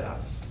put into that?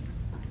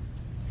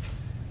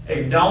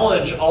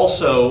 Acknowledge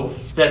also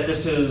that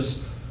this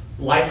is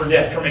life or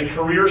death. From a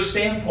career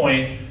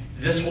standpoint,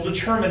 this will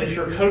determine if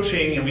you're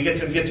coaching and we get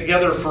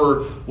together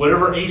for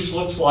whatever ACE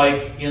looks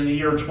like in the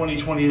year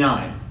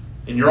 2029.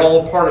 And you're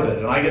all a part of it.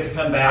 And I get to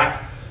come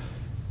back.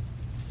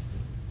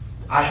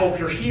 I hope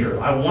you're here.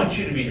 I want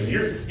you to be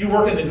here. You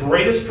work in the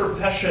greatest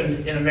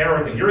profession in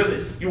America.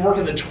 You work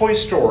in the toy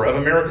store of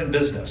American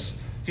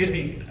business. You have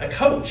to be a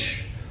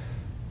coach.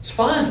 It's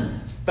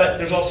fun. But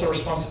there's also a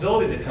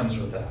responsibility that comes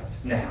with that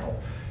now.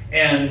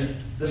 And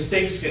the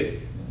stakes get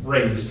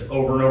raised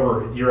over and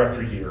over year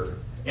after year.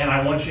 And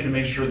I want you to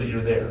make sure that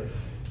you're there.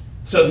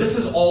 So this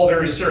is all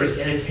very serious,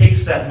 and it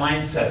takes that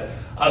mindset.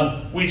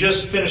 We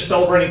just finished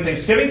celebrating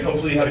Thanksgiving.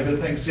 Hopefully you had a good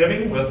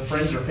Thanksgiving with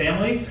friends or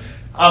family.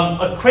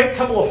 A quick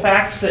couple of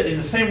facts that in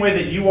the same way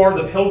that you are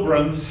the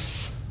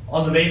pilgrims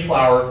on the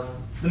Mayflower,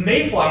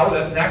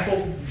 that's an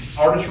actual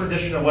artist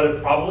rendition of what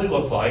it probably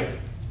looked like.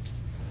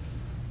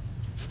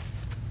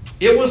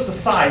 It was the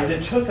size,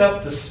 it took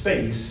up the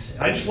space.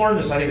 And I just learned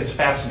this, I think it's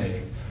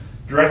fascinating.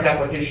 Direct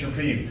application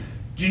for you.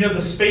 Do you know the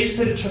space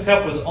that it took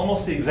up was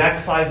almost the exact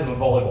size of a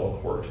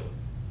volleyball court? It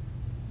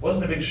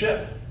wasn't a big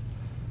ship.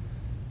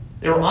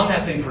 They were on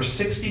that thing for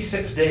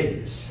 66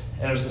 days,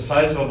 and it was the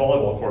size of a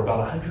volleyball court, about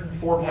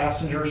 104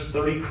 passengers,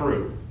 30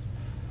 crew.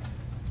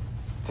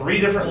 3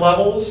 different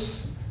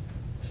levels.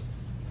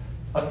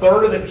 The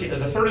third of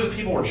the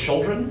people were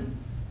children,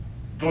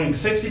 going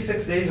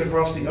 66 days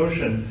across the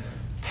ocean,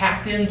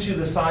 packed into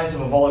the size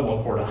of a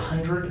volleyball court,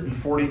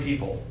 140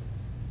 people.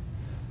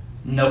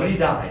 Nobody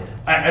died.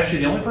 Actually,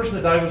 the only person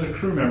that died was a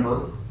crew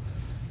member.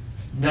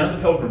 None of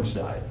the pilgrims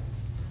died.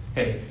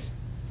 Okay.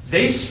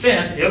 The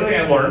other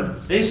thing I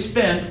learned, they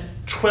spent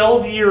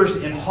 12 years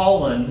in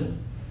Holland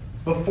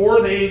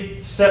before they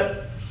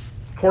set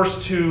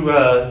course to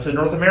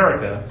North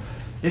America.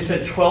 They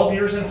spent 12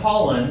 years in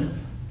Holland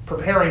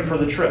preparing for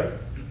the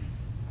trip.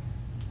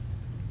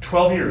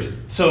 12 years.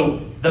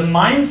 So the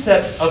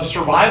mindset of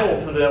survival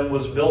for them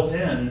was built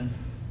in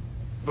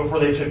before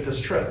they took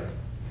this trip.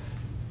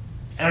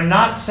 And I'm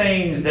not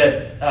saying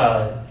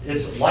that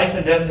it's life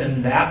and death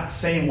in that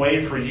same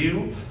way for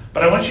you,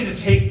 but I want you to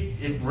take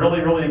it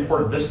really, really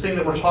important. This thing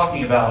that we're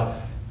talking about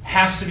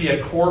has to be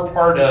a core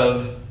part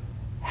of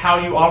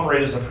how you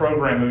operate as a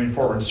program moving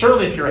forward.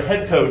 Certainly if you're a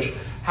head coach,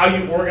 how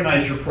you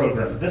organize your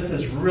program. This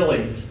is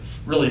really,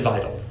 really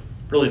vital.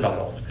 Really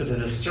vital. Because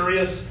it is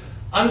serious,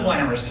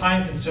 unglamorous,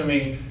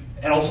 time-consuming,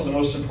 and also the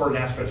most important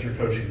aspect of your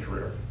coaching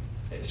career.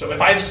 So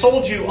if I've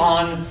sold you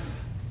on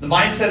the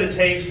mindset it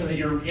takes and that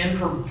you're in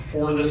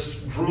for this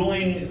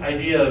grueling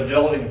idea of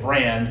developing a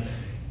brand,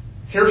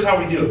 here's how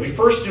we do it. We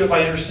first do it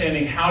by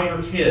understanding how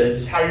your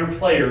kids, how your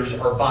players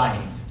are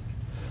buying.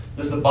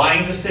 This is the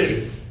buying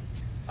decision.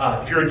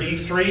 If you're a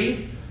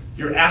D3,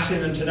 you're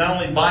asking them to not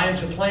only buy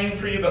into playing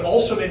for you, but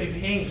also maybe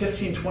paying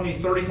 $15,000,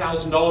 $20,000,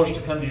 $30,000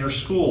 to come to your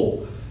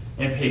school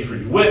and pay for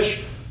you,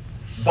 which,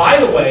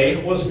 by the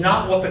way, was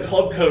not what the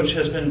club coach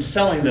has been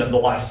selling them the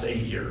last 8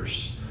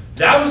 years.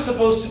 That was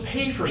supposed to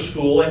pay for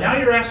school, and now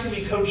you're asking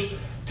me, Coach,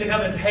 to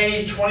come and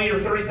pay $20,000 or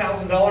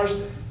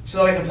 $30,000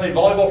 so that I can play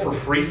volleyball for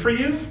free for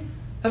you?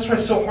 That's why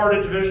it's so hard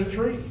at Division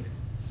III.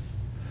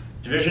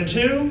 Division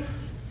II,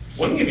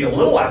 we can give you a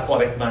little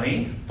athletic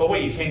money, but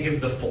wait, you can't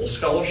give the full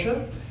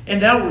scholarship? And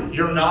now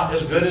you're not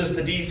as good as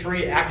the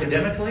D3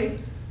 academically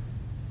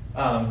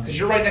because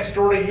you're right next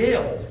door to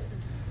Yale.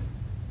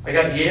 I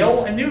got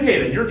Yale and New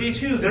Haven. You're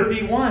D2, they're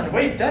D1.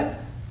 Wait, that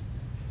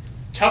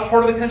tough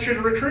part of the country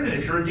to recruit in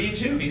if you're a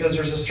D2 because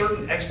there's a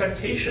certain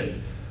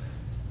expectation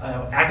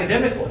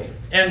academically.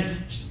 And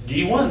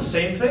D1,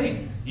 same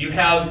thing. You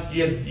have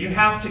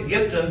to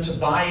get them to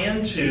buy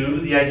into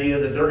the idea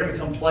that they're going to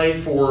come play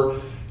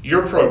for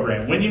your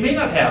program when you may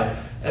not have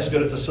as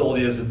good a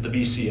facility as the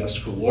BCS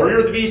school, or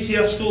you're at the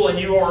BCS school and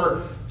you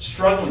are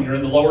struggling, you're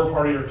in the lower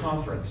part of your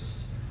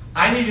conference.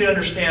 I need you to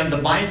understand the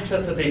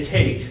mindset that they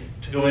take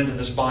to go into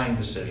this buying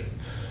decision.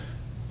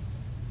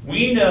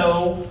 We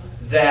know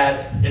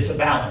that it's a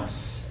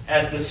balance.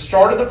 At the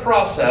start of the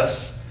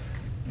process,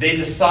 they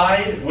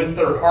decide with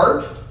their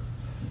heart,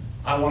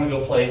 I want to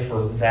go play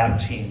for that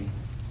team.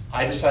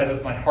 I decide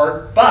with my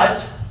heart,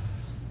 but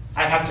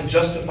I have to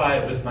justify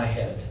it with my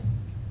head.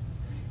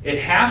 It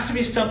has to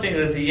be something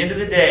that at the end of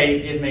the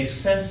day, it makes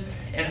sense,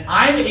 and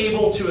I'm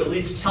able to at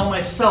least tell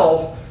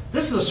myself,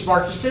 this is a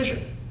smart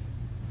decision.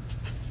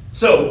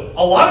 So,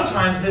 a lot of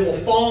times they will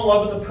fall in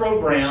love with the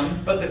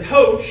program, but the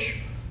coach,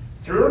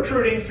 through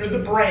recruiting, through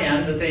the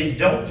brand that they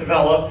don't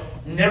develop,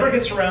 never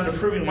gets around to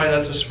proving why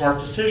that's a smart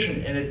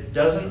decision, and it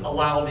doesn't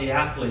allow the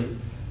athlete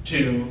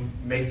to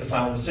make the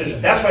final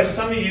decision. That's why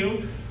some of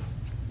you,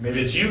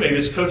 maybe it's you, maybe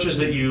it's coaches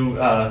that you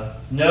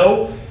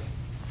know,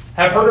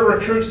 have heard a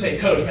recruit say,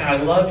 Coach, man, I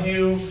love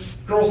you.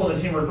 Girls on the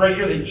team are great.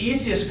 You're the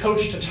easiest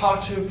coach to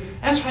talk to.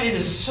 That's why it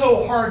is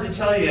so hard to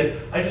tell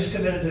you, I just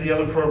committed to the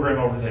other program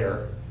over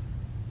there.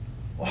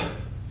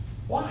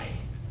 Why?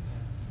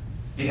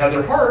 They had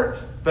their heart,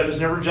 but it was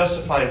never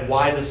justified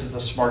why this is a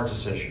smart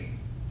decision.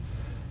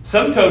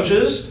 Some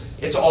coaches,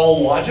 it's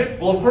all logic.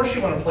 Well, of course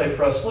you want to play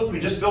for us. Look, we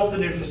just built the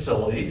new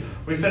facility.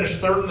 We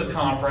finished third in the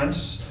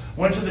conference.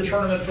 Went to the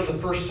tournament for the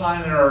first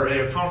time in our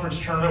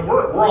conference tournament.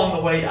 We're on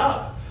the way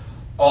up.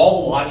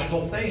 All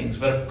logical things.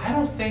 But if I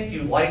don't think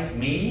you like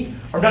me,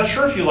 or I'm not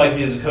sure if you like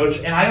me as a coach,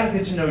 and I don't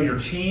get to know your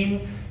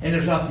team, and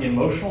there's not the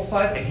emotional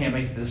side, I can't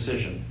make the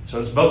decision. So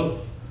it's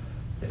both.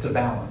 It's a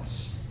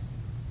balance.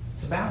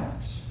 It's a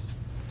balance.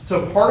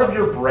 So part of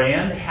your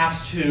brand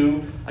has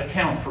to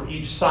account for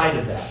each side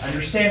of that.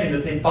 Understanding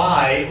that they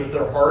buy with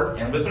their heart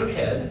and with their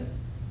head,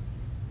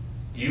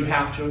 you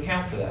have to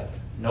account for that.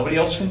 Nobody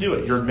else can do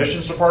it. Your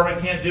admissions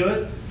department can't do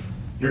it.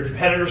 Your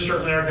competitors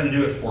certainly aren't going to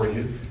do it for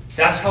you.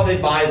 That's how they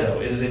buy,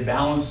 though. It is a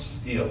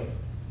balanced deal.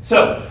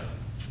 So,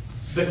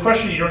 the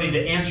question you don't need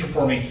to answer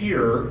for me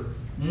here,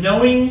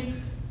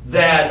 knowing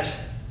that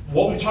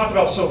what we've talked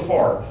about so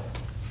far,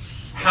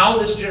 how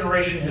this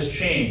generation has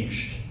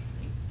changed,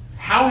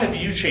 how have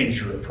you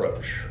changed your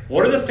approach?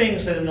 What are the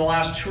things that in the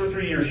last 2 or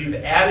 3 years you've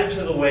added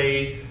to the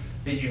way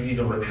that you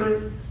either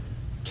recruit,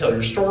 tell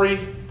your story,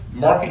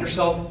 market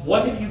yourself?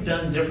 What have you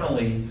done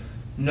differently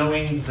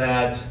knowing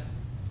that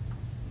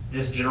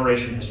this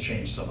generation has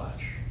changed so much?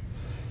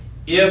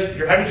 If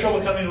you're having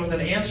trouble coming with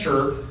an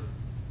answer,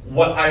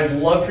 what I'd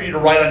love for you to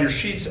write on your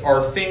sheets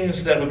are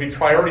things that would be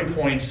priority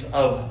points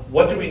of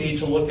what do we need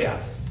to look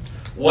at?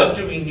 What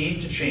do we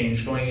need to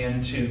change going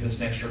into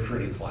this next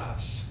recruiting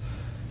class?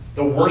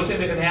 The worst thing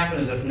that can happen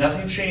is if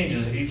nothing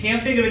changes, if you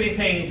can't think of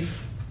anything,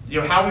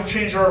 how we've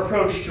changed our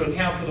approach to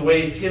account for the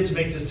way kids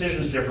make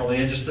decisions differently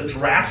and just the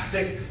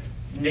drastic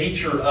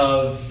nature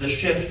of the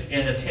shift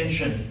in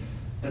attention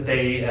that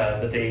they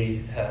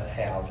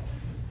have.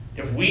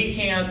 If we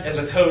can't, as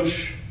a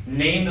coach,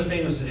 name the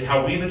things,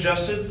 how we've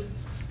adjusted,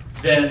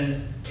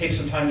 then take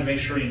some time to make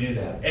sure you do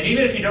that. And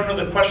even if you don't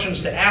know the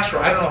questions to ask, or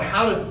I don't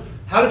know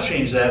how to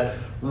change that,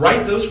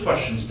 write those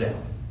questions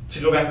down to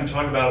go back and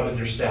talk about it with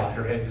your staff,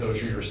 your head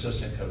coach, or your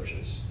assistant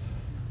coaches.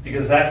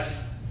 Because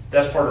that's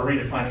part of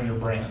redefining your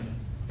brand.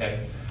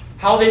 Okay?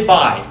 How they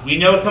buy. We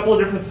know a couple of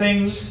different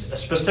things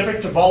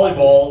specific to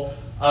volleyball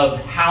of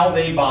how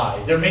they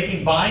buy. They're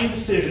making buying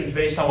decisions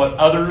based on what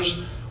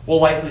others will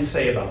likely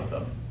say about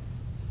them.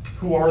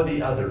 Who are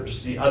the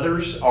others? The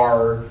others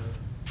are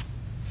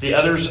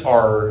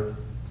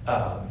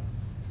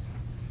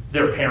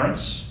their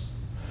parents.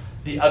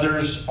 The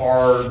others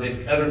are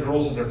the other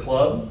girls at their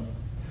club.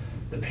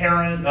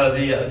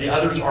 The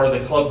others are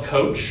the club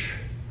coach.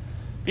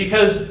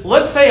 Because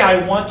let's say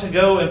I want to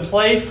go and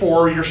play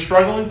for your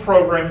struggling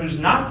program who's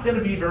not going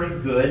to be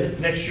very good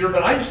next year,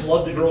 but I just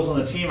love the girls on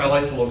the team. I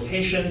like the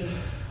location.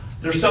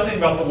 There's something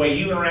about the way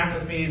you interact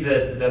with me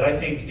that I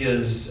think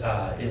is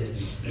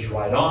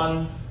right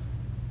on.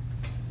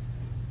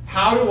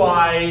 How do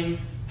I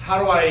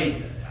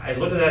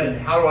look at that and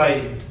how do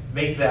I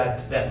make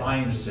that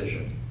buying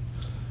decision?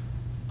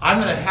 I'm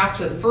going to have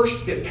to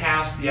first get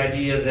past the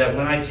idea that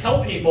when I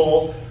tell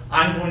people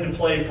I'm going to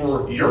play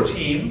for your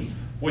team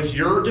with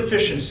your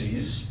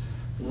deficiencies,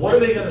 what are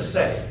they going to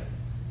say?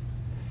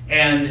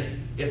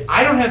 And if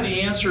I don't have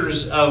the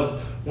answers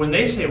of when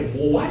they say,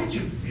 well,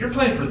 you're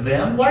playing for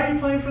them? Why are you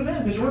playing for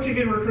them? Because weren't you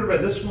getting recruited by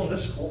this school and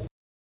this school?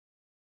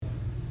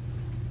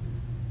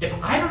 If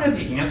I don't have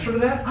the answer to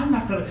that, I'm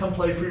not going to come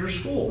play for your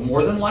school,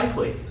 more than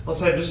likely.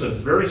 Unless I have just a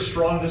very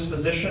strong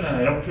disposition and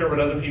I don't care what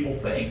other people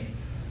think.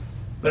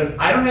 But if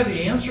I don't have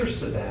the answers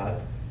to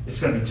that,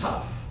 it's going to be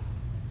tough.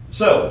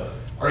 So,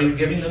 are you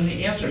giving them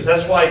the answers?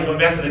 That's why, going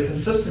back to the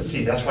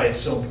consistency, that's why it's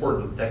so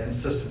important. That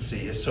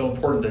consistency is so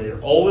important, that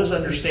you're always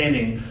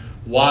understanding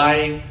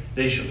why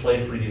they should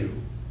play for you.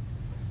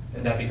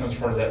 And that becomes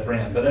part of that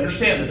brand. But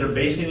understand that they're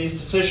basing these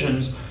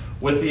decisions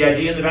with the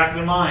idea in the back of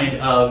their mind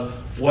of,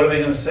 what are they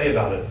going to say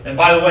about it? And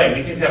by the way,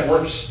 we think that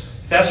works.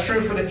 If that's true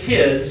for the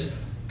kids,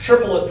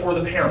 triple it for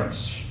the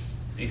parents.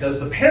 Because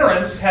the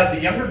parents have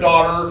the younger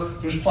daughter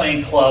who's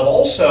playing club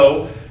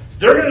also.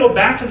 They're going to go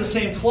back to the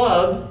same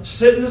club,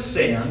 sit in the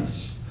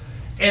stands,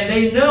 and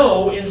they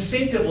know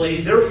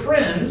instinctively their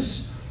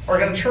friends are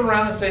going to turn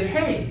around and say,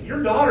 hey,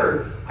 your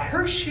daughter, I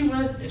heard she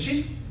went and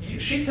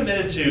she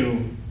committed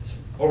to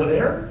over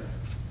there.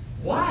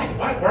 Why?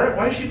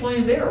 Why is she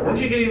playing there?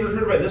 Weren't you getting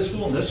recruited by this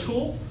school and this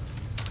school?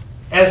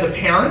 As a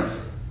parent,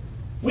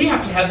 we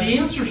have to have the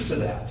answers to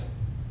that.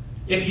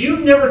 If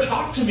you've never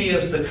talked to me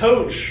as the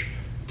coach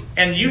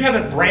and you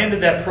haven't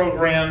branded that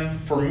program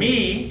for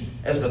me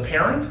as the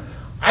parent,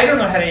 I don't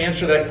know how to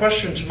answer that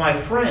question to my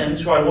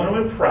friends who I want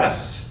to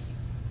impress,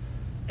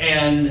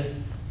 and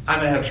I'm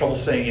going to have trouble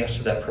saying yes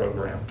to that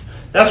program.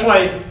 That's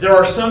why there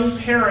are some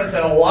parents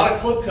and a lot of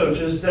club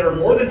coaches that are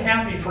more than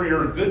happy for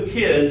your good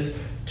kids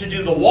to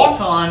do the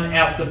walk-on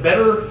at the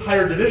better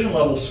higher division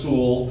level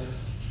school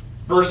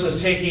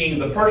versus taking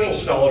the partial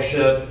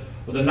scholarship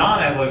or the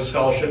non-athletic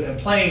scholarship and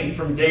playing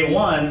from day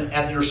one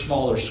at your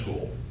smaller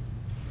school.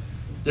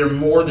 They're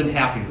more than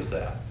happy with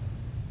that.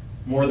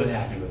 More than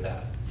happy with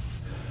that.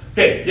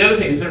 Okay, the other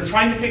thing is they're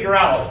trying to figure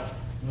out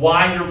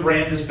why your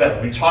brand is better.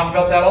 We talked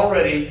about that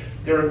already.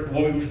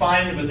 What we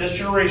find with this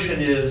generation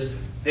is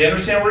they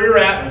understand where you're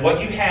at and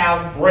what you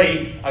have.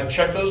 Great, I've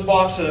checked those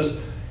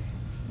boxes.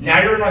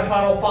 Now you're in my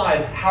final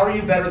 5. How are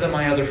you better than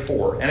my other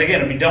 4? And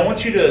again, we don't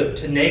want you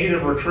to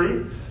negative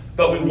recruit,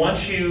 but we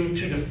want you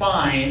to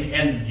define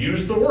and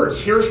use the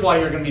words. Here's why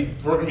we're going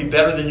to be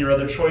better than your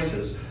other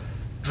choices.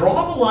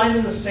 Draw the line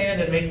in the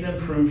sand and make them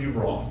prove you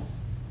wrong.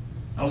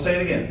 I'll say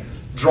it again.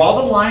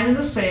 Draw the line in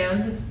the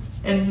sand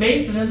and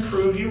make them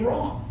prove you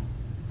wrong.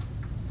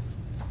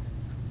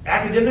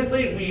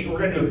 Academically, we're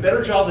going to do a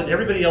better job than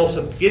everybody else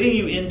of getting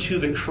you into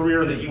the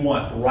career that you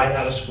want right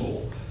out of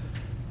school.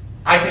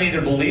 I can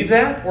either believe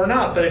that or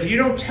not, but if you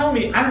don't tell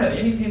me, I don't have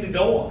anything to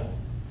go on.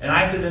 And I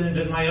have to then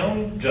do my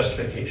own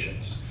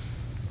justifications.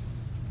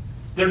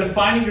 They're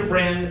defining your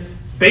brand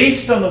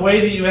based on the way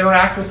that you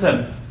interact with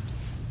them.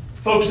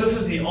 Folks, this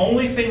is the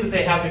only thing that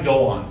they have to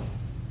go on.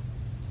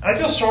 And I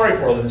feel sorry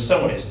for them in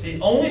some ways. The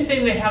only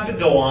thing they have to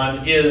go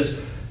on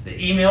is the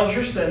emails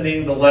you're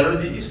sending, the letter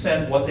that you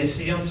sent, what they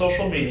see on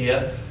social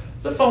media,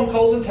 the phone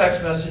calls and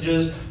text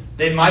messages.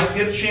 They might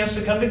get a chance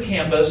to come to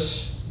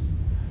campus,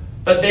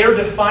 but they are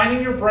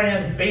defining your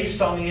brand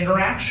based on the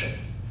interaction.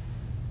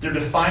 They're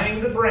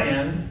defining the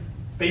brand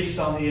based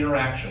on the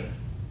interaction.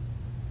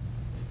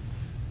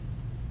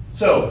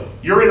 So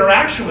your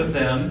interaction with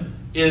them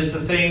is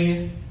the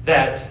thing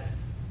that's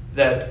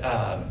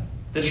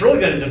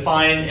really going to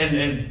define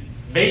and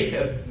make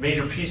a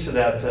major piece of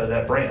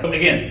that brand. But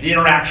again, the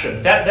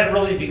interaction that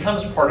really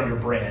becomes part of your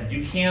brand.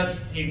 You can't.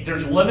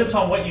 There's limits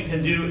on what you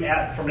can do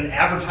from an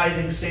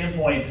advertising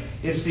standpoint.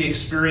 It's the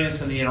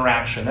experience and the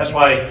interaction. That's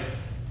why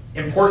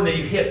important that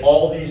you hit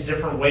all these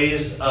different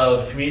ways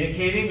of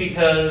communicating,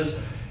 because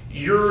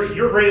you're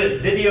great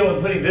at video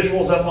and putting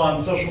visuals up on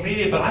social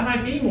media, but I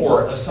might be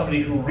more of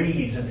somebody who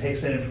reads and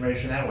takes that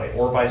information that way,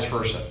 or vice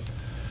versa.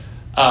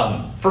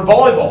 For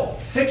volleyball,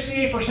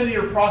 68% of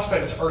your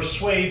prospects are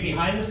swayed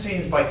behind the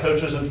scenes by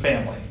coaches and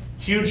family.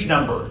 Huge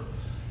number.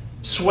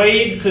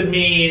 Swayed could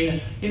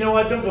mean, you know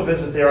what, don't go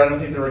visit there, I don't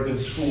think they're a good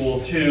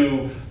school.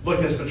 To,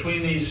 look, it's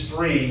between these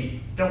 3,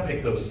 don't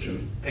pick those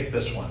 2, pick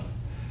this one.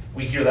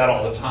 We hear that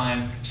all the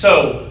time.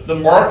 So the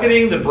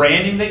marketing, the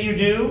branding that you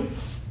do,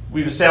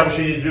 we've established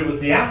you need to do it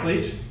with the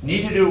athletes, you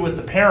need to do it with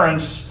the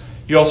parents,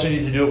 you also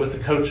need to do it with the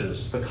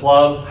coaches, the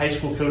club, high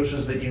school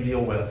coaches that you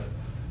deal with.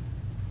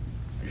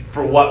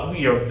 For what,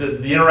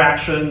 the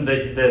interaction,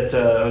 the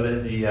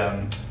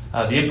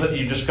input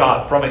you just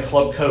got from a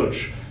club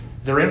coach,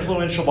 they're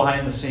influential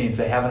behind the scenes,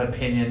 they have an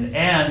opinion,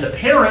 and the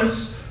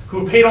parents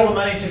who paid all the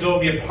money to go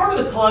be a part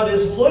of the club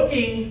is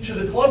looking to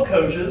the club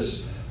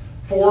coaches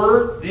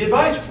for the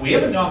advice. We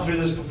haven't gone through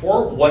this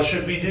before, what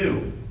should we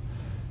do?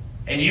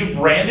 And you've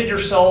branded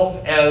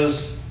yourself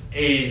as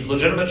a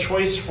legitimate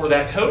choice for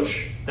that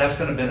coach, that's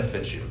going to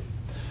benefit you.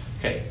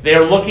 Okay, they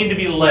are looking to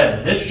be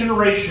led. This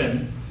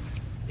generation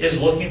is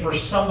looking for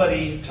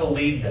somebody to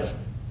lead them.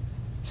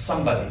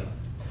 Somebody.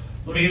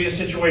 Let me give you a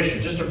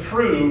situation just to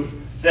prove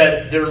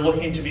that they're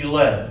looking to be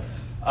led.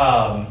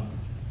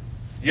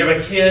 You have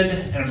a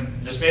kid,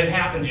 and this may have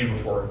happened to you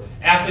before,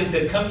 athlete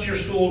that comes to your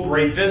school,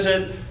 great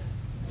visit,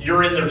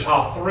 you're in their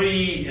top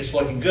 3, it's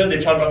looking good, they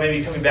talk about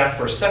maybe coming back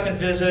for a second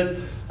visit,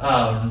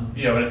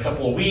 In a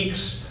couple of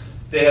weeks,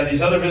 they have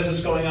these other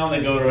visits going on.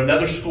 They go to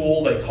another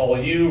school. They call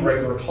you,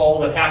 regular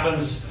call that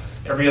happens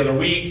every other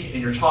week,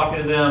 and you're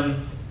talking to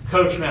them.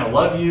 Coach, man, I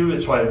love you.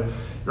 That's why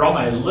you're on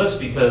my list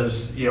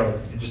because,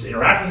 just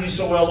interact with you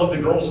so well. I love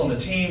the girls on the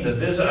team, the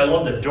visit. I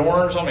love the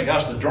dorms. Oh my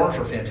gosh, the dorms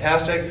are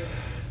fantastic.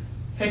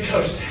 Hey,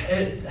 Coach,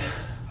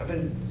 I've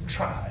been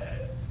trying.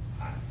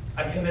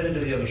 I committed to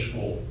the other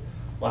school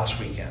last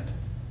weekend.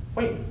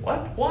 Wait,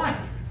 what? Why?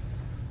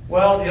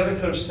 Well, the other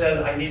coach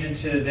said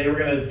they were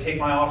going to take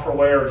my offer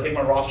away or take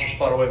my roster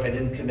spot away if I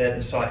didn't commit,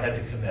 and so I had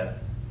to commit.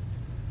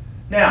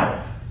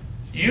 Now,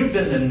 you've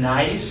been the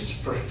nice,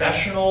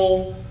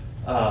 professional,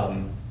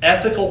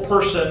 ethical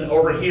person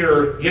over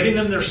here, giving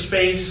them their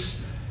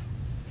space,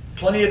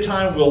 plenty of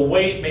time, we'll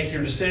wait, make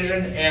your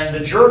decision, and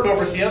the jerk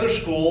over at the other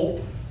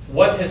school,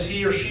 what has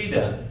he or she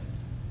done?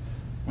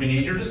 We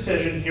need your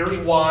decision, here's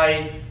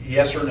why,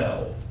 yes or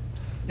no.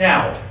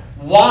 Now,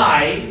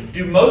 why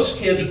do most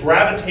kids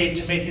gravitate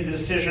to making the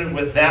decision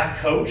with that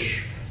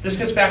coach? This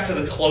gets back to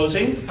the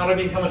closing. How to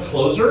become a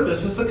closer?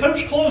 This is the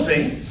coach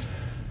closing.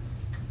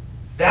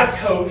 That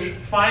coach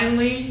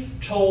finally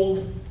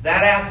told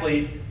that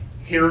athlete,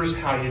 here's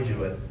how you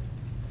do it.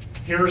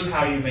 Here's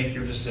how you make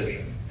your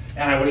decision.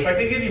 And I wish I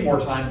could give you more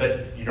time,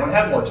 but you don't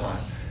have more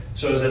time.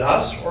 So is it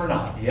us or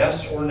not?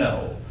 Yes or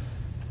no?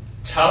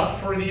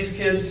 Tough for these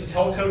kids to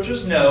tell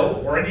coaches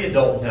no, or any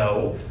adult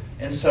no,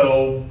 and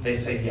so they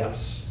say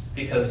yes,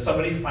 because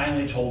somebody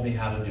finally told me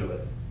how to do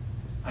it.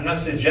 I'm not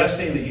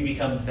suggesting that you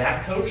become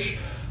that coach,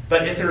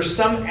 but if there's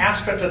some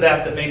aspect of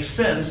that makes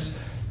sense,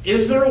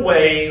 is there a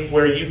way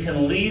where you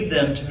can lead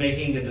them to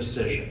making a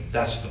decision?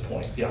 That's the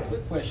point. Yeah.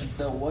 Quick question.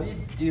 So what do you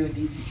do in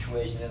these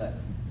situations? And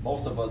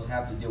most of us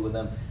have to deal with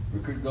them.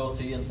 Recruit goes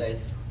to you and say,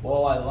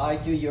 well, I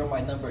like you, you're my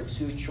number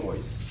 2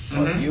 choice.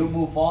 Mm-hmm. Do you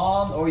move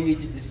on, or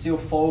you still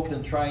focus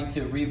on trying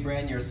to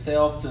rebrand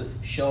yourself to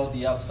show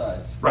the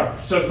upsides? Right.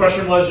 So the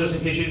question was, just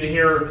in case you didn't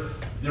hear,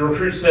 the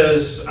recruit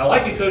says, I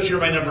like you, coach, you're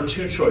my number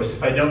 2 choice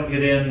if I don't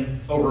get in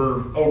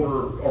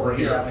over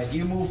here. Yeah, I mean, do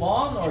you move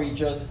on, or you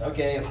just,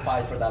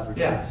 fight for that recruit?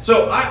 Yeah.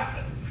 So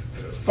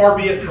far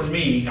be it from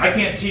me. I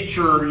can't teach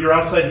your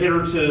outside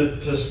hitter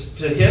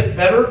to hit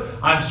better.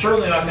 I'm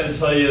certainly not going to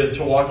tell you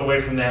to walk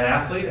away from that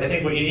athlete. I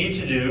think what you need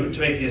to do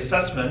to make the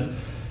assessment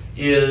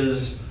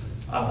is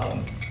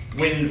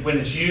when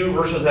it's you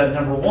versus that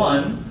number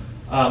 1,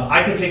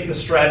 I could take the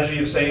strategy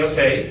of saying,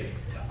 okay,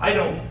 I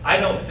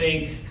don't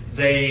think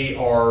they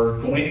are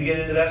going to get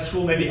into that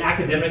school. Maybe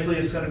academically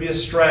it's going to be a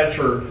stretch,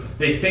 or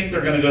they think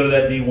they're going to go to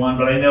that D1,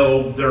 but I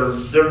know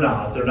they're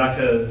not. They're not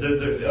going to.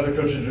 The other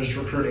coaches are just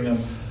recruiting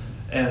them,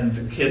 and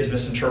the kids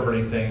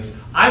misinterpreting things.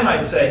 I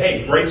might say,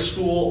 hey, great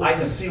school. I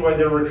can see why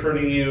they're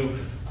recruiting you.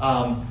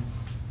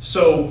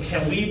 So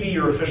can we be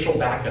your official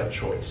backup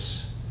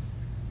choice?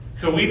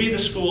 Could we be the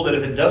school that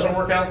if it doesn't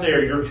work out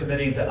there, you're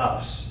committing to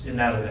us in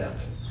that event?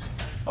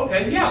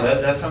 Okay, yeah,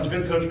 that sounds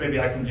good, Coach. Maybe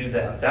I can do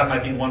that. That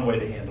might be one way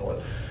to handle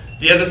it.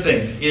 The other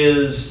thing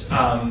is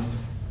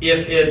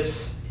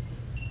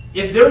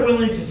if they're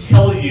willing to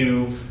tell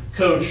you,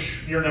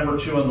 Coach, you're number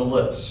 2 on the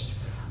list,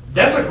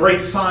 that's a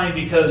great sign,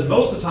 because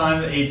most of the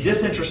time a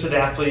disinterested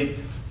athlete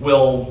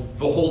will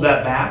hold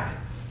that back.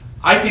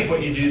 I think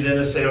what you do then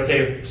is say,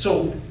 okay,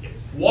 so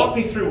walk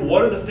me through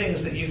what are the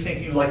things that you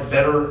think you like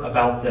better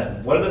about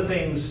them? What are the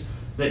things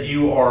that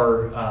you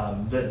are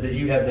that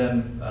you have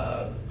them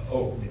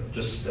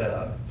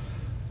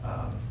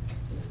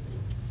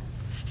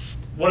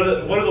what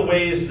are the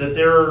ways that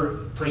they're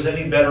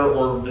presenting better,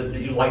 or that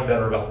you like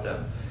better about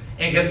them,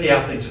 and get the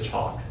athlete to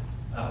talk.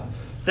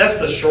 That's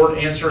the short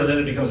answer, and then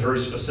it becomes very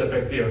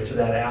specific, to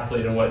that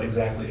athlete and what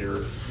exactly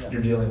you're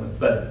dealing with.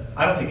 But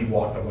I don't think you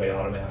walk away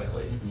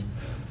automatically. Mm-hmm.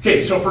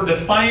 Okay, so for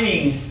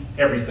defining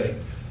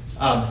everything,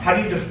 how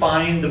do you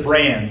define the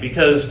brand?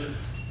 Because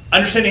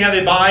understanding how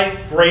they buy,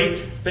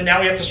 great, but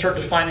now we have to start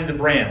defining the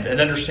brand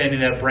and understanding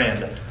that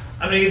brand.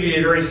 I'm going to give you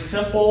a very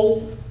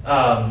simple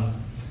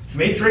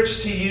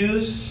matrix to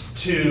use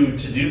to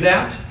do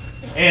that.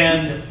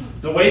 And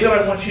the way that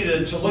I want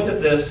you to look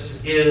at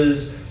this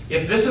is,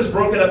 if this is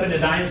broken up into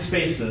 9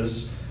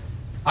 spaces,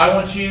 I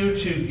want you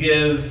to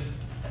give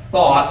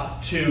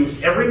thought to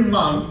every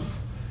month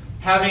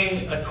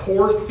having a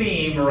core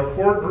theme or a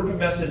core group of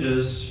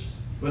messages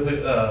with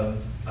a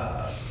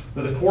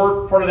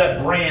core part of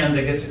that brand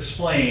that gets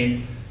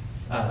explained,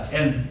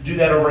 and do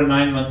that over a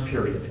 9-month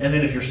period. And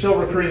then if you're still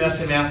recruiting that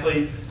same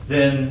athlete,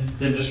 then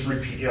just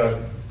repeat,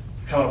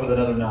 come up with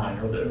another 9,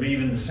 or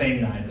even the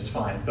same 9 is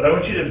fine. But I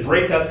want you to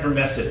break up your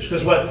message,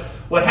 because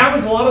what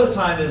happens a lot of the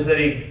time is that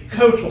a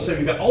coach will say,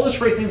 we've got all this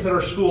great things at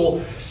our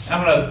school,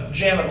 I'm going to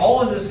jam it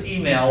all in this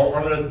email, or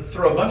I'm going to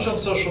throw a bunch on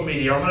social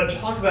media, or I'm going to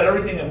talk about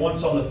everything at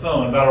once on the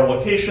phone, about our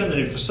location, the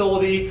new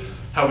facility,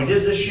 how we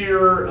did this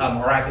year,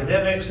 our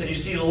academics, and you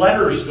see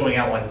letters going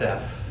out like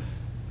that.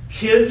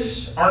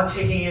 Kids aren't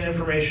taking in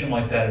information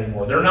like that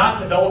anymore. They're not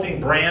developing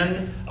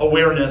brand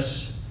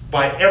awareness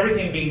by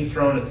everything being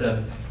thrown at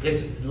them.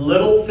 It's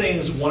little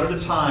things one at a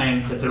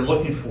time that they're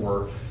looking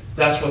for.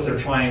 That's what they're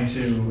trying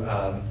to.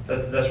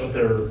 That's what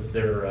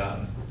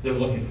they're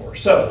looking for.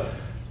 So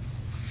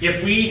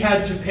if we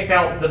had to pick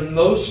out the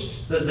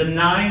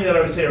 9 that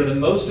I would say are the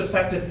most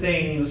effective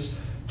things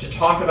to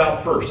talk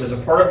about first as a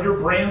part of your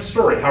brand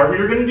story, however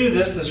you're going to do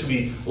this could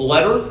be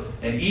letter,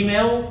 an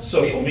email,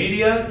 social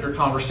media, your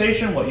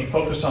conversation, what you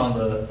focus on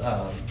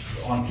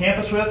on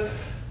campus with.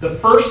 The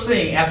first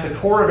thing at the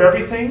core of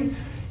everything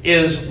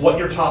is what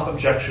your top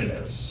objection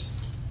is.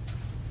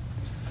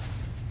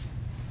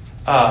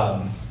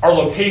 Our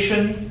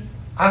location,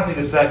 I don't think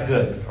it's that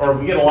good, or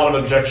we get a lot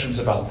of objections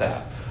about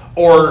that.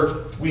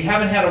 Or we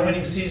haven't had a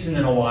winning season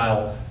in a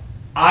while.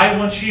 I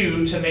want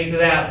you to make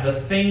that the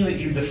thing that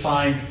you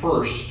define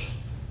first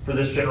for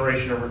this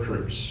generation of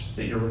recruits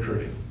that you're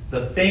recruiting.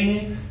 The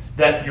thing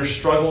that you're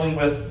struggling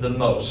with the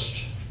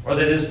most, or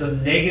that is the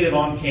negative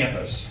on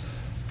campus.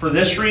 For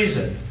this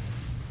reason,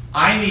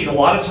 I need a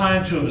lot of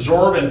time to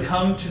absorb and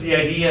come to the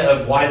idea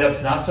of why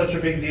that's not such a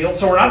big deal.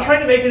 So we're not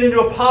trying to make it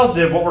into a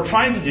positive. What we're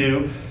trying to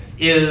do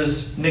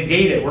is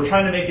negate it. We're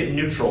trying to make it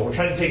neutral. We're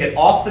trying to take it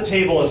off the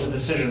table as a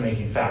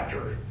decision-making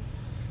factor.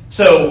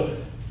 So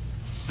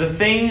the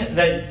thing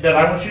that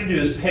I want you to do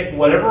is pick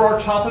whatever our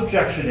top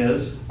objection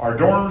is, our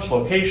dorms,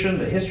 location,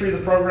 the history of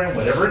the program,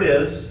 whatever it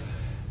is.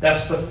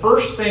 That's the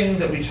first thing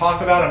that we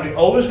talk about, and we're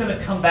always going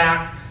to come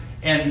back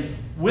and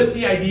with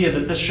the idea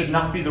that this should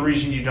not be the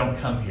reason you don't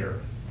come here.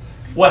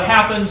 What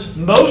happens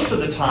most of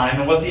the time,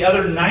 and what the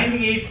other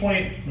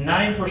 98.9%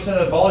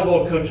 of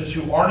volleyball coaches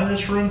who aren't in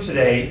this room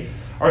today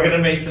are going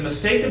to make the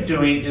mistake of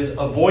doing, is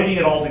avoiding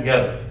it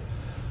altogether.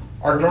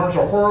 Our dorms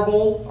are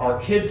horrible, our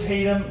kids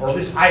hate them, or at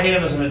least I hate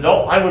them as an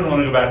adult. I wouldn't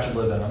want to go back to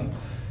live in them.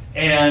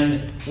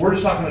 And we're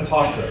just not going to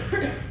talk to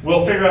them.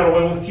 We'll figure out a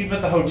way, we'll keep them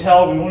at the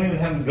hotel, we won't even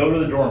have them go to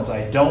the dorms.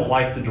 I don't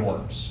like the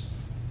dorms.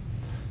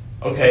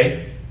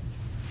 Okay?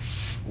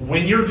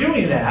 When you're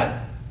doing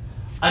that,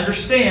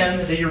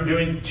 understand that you're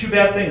doing 2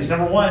 bad things.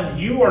 Number one,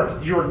 you are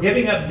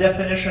giving up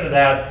definition of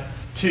that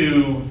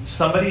to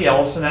somebody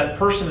else, and that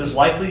person is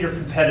likely your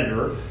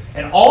competitor.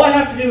 And all I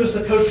have to do as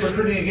the coach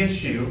recruiting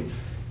against you,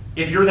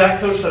 if you're that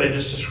coach that I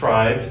just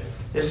described,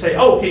 is say,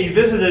 oh, okay, you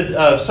visited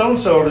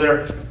so-and-so over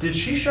there. Did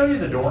she show you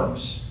the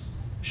dorms?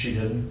 She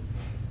didn't.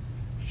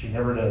 She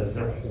never does.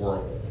 They're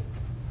horrible.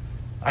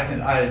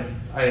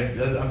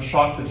 I'm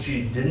shocked that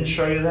she didn't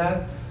show you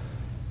that.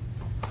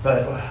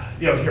 But,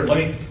 here, let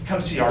me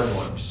come see our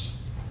dorms.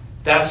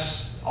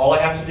 That's all I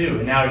have to do.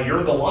 And now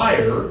you're the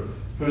liar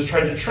who's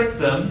tried to trick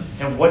them,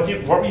 and what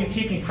were you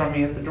keeping from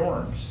me at the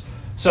dorms?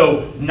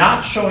 So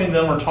not showing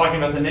them or talking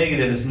about the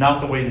negative is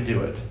not the way to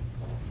do it.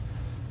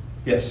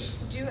 Yes?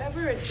 Do you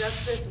ever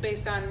adjust this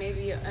based on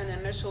maybe an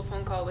initial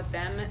phone call with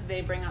them? They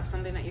bring up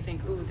something that you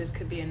think, ooh, this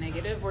could be a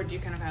negative, or do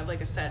you kind of have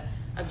like a set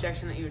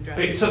objection that you address?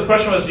 Okay, so the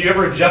question was, do you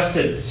ever adjust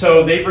it?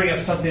 So they bring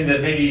up something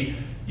that maybe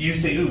you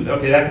say, ooh,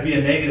 okay, that could be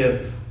a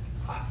negative.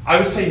 I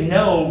would say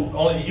no,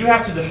 only you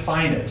have to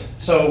define it.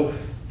 So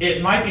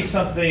it might be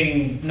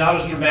something not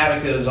as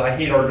dramatic as I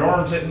hate our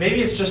dorms.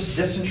 Maybe it's just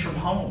distance from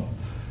home.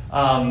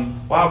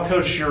 Wow,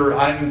 Coach,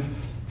 I'm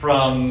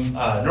from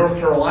North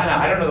Carolina.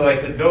 I don't know that I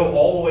could go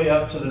all the way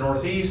up to the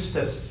Northeast.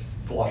 That's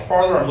a lot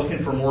farther. I'm looking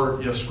for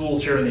more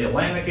schools here in the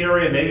Atlantic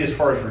area, maybe as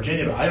far as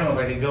Virginia, but I don't know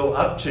if I could go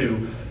up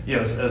to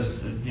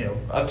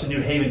up to New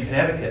Haven,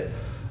 Connecticut.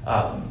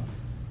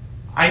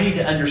 I need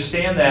to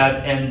understand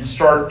that and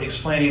start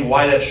explaining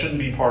why that shouldn't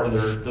be part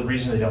of the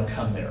reason they don't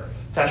come there.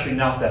 It's actually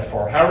not that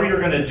far. However you're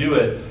going to do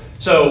it.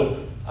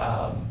 So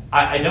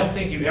I don't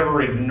think you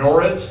ever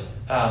ignore it.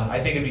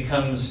 I think it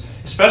becomes,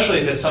 especially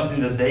if it's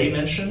something that they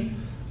mention,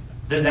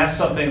 then that's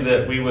something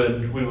that we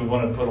would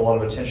want to put a lot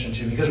of attention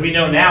to, because we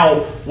know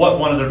now what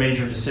one of their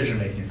major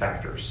decision-making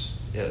factors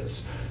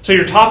is. So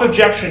your top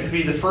objection could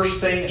be the first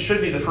thing, it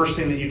should be the first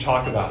thing that you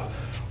talk about.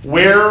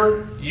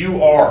 Where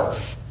you are,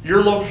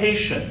 your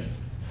location.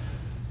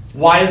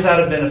 Why is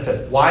that a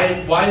benefit?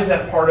 Why is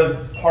that part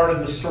of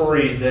the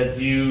story that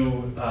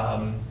you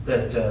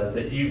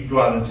that you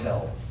go out and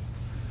tell?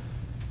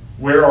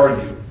 Where are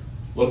you?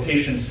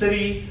 Location,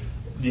 city,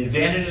 the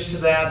advantages to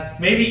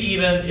that. Maybe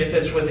even if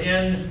it's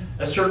within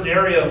a certain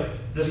area,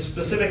 the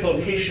specific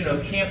location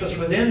of campus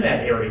within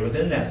that area,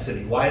 within that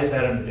city. Why is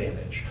that an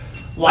advantage?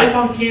 Life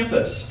on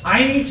campus.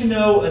 I need to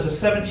know as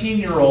a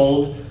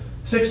 17-year-old,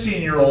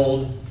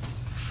 16-year-old,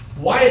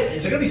 why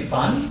is it going to be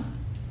fun?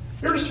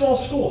 You're in a small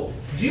school.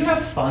 Do you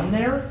have fun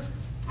there?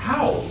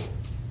 How?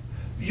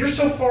 You're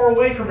so far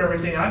away from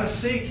everything. I'm a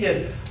city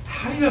kid.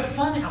 How do you have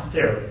fun out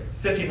there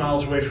 50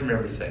 miles away from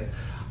everything?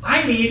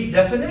 I need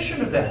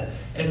definition of that.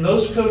 And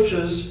most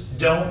coaches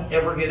don't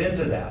ever get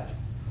into that.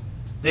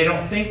 They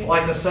don't think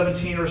like a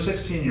 17 or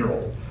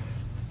 16-year-old.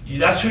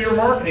 That's who you're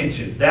marketing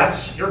to.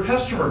 That's your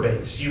customer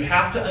base. You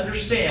have to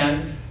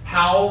understand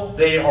how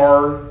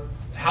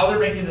they're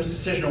making this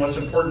decision and what's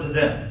important to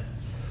them.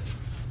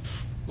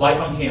 Life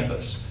on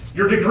campus.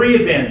 Your degree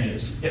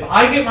advantages. If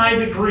I get my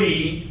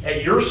degree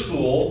at your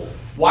school,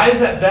 why is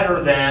that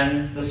better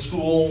than the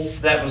school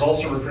that was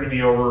also recruiting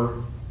me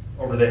over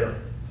there?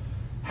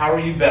 How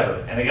are you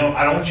better? And again,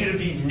 I don't want you to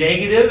be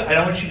negative. I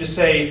don't want you to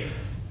say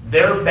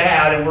they're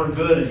bad and we're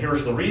good and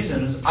here's the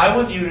reasons. I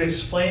want you to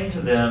explain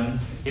to them,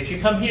 if you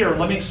come here,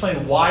 let me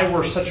explain why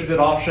we're such a good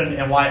option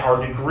and why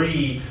our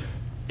degree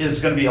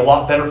is going to be a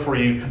lot better for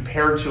you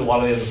compared to a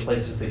lot of the other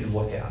places that you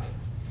look at.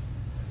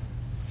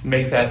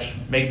 Make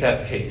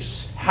that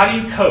case. How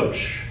do you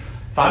coach?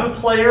 If I'm a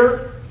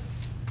player,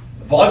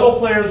 a volleyball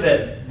player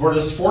where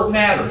the sport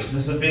matters,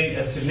 this is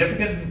a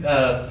significant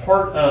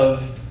part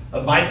of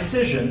my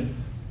decision,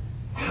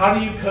 how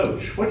do you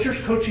coach? What's your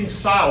coaching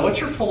style? What's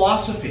your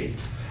philosophy?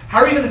 How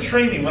are you going to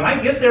train me? When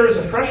I get there as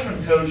a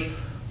freshman coach,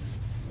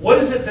 what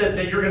is it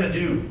that you're going to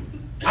do?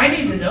 I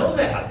need to know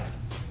that.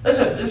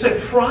 That's a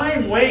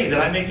prime way that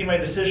I'm making my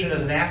decision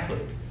as an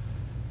athlete.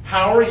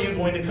 How are you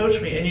going to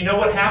coach me? And you know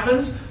what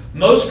happens?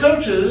 Most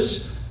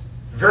coaches,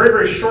 very,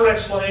 very short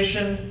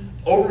explanation,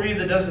 overview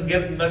that doesn't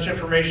give much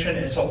information,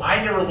 and so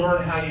I never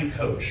learn how you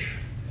coach.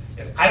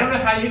 If I don't know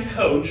how you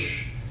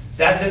coach,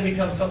 that then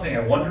becomes something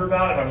I wonder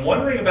about. If I'm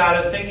wondering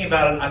about it, thinking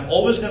about it, I'm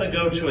always going to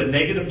go to a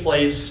negative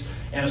place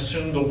and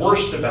assume the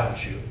worst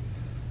about you.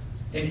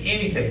 In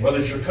anything, whether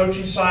it's your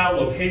coaching style,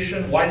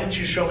 location, why didn't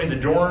you show me the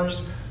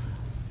dorms?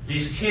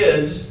 These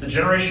kids, the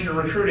generation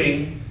you're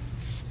recruiting,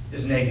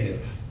 is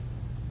negative.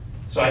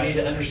 So I need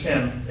to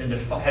understand and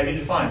have you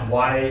define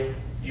why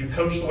you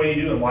coach the way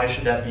you do and why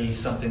should that be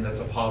something that's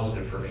a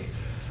positive for me.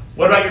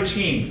 What about your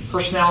team?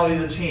 Personality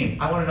of the team.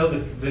 I want to know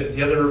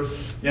the other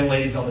young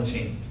ladies on the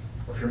team.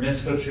 Or if you're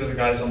men's coach, the other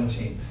guys on the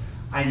team.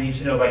 I need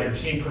to know about your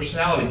team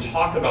personality.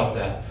 Talk about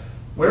that.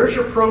 Where's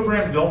your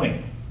program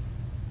going?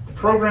 The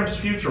program's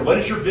future. What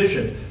is your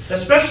vision?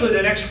 Especially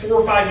the next 4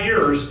 or 5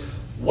 years.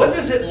 What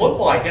does it look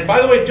like? And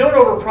by the way, don't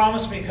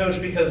overpromise me,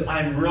 Coach, because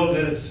I'm real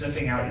good at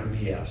sniffing out your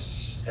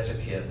BS as a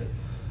kid.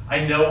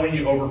 I know when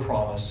you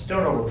overpromise.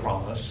 Don't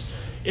overpromise.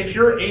 If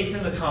you're 8th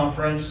in the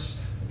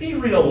conference, be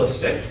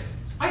realistic.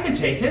 I can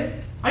take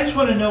it. I just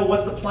want to know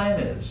what the plan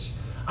is.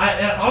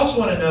 And I also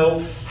want to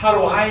know, how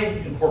do I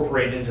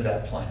incorporate into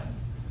that plan?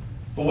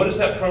 But what is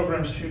that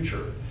program's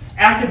future?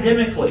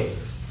 Academically,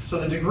 so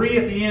the degree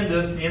at the end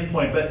is the end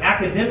point, but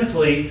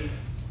academically,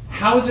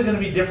 how is it going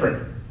to be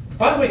different?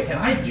 By the way, can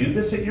I do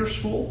this at your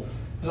school?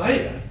 Because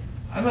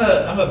I'm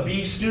a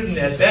B student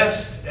at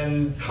best,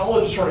 and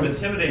college sort of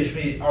intimidates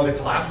me. Are the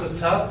classes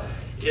tough?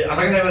 Am I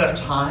going to have enough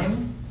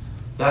time?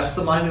 That's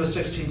the mind of a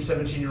 16,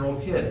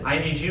 17-year-old kid. I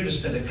need you to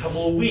spend a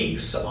couple of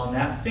weeks on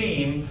that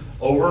theme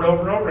over and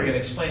over and over again,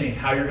 explaining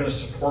how you're going to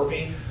support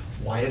me,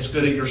 why it's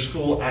good at your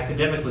school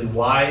academically,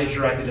 why is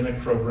your academic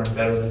program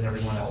better than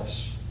everyone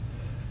else.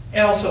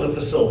 And also the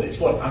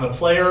facilities. Look, I'm a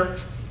player.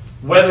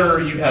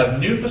 Whether you have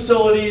new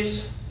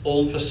facilities,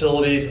 old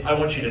facilities, I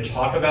want you to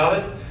talk about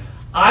it.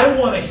 I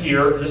want to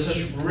hear, this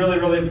is really,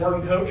 really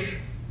important, Coach,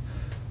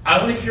 I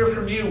want to hear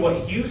from you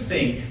what you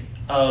think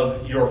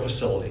of your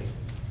facility.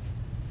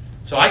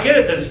 So I get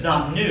it that it's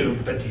not new,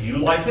 but do you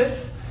like it?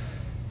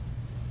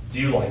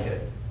 Do you like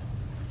it?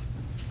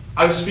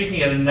 I was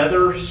speaking at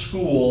another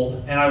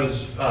school, and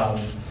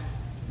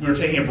we were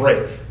taking a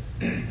break.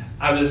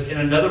 I was in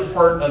another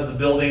part of the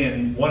building,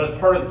 and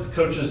part of the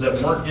coaches that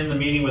weren't in the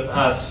meeting with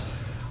us,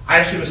 I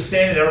actually was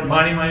standing there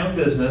minding my own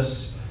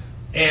business,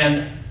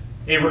 and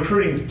a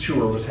recruiting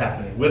tour was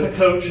happening with a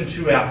coach and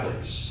 2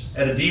 athletes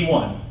at a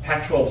D1,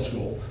 Pac-12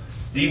 school.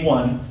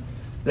 D1,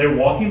 they were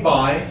walking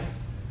by,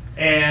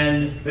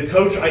 and the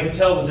coach, I could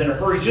tell, was in a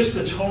hurry. Just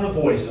the tone of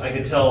voice, I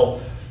could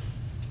tell,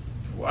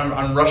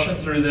 I'm rushing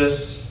through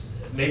this.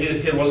 Maybe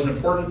the kid wasn't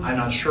important, I'm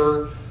not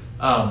sure.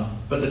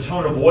 But the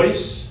tone of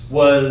voice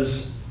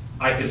was,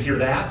 I could hear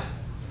that.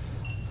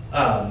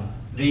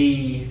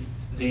 The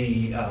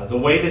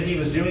way that he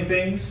was doing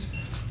things,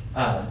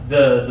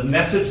 the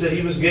message that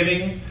he was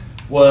giving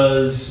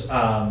was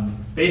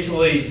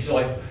basically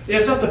like, yeah,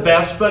 it's not the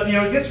best, but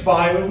it gets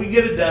by. We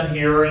get it done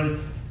here.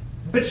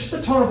 But just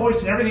the tone of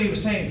voice and everything he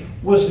was saying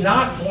was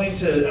not going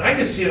to. And I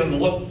could see it on the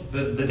look.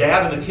 The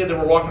dad and the kid that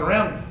were walking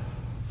around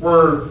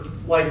were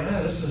like,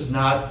 man, this is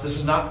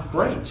not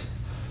great.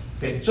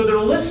 Okay, so they're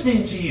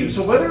listening to you.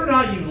 So whether or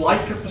not you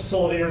like your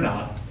facility or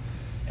not,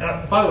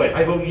 and by the way,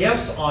 I vote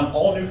yes on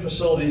all new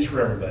facilities for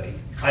everybody.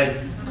 I'm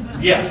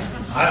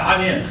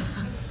in.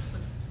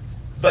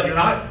 But you're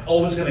not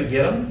always going to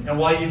get them. And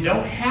while you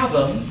don't have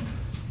them,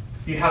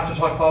 you have to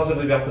talk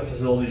positively about the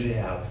facilities you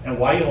have and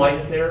why you like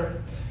it there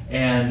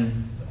and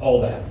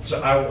all that.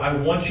 So I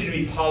want you to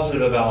be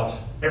positive about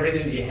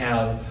everything that you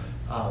have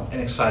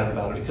and excited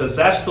about it, because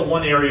that's the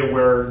one area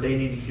where they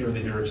need to hear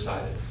that you're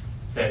excited.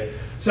 Okay,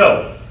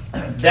 so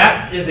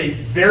that is a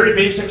very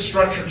basic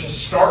structure to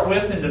start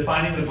with in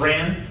defining the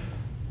brand.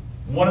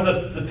 One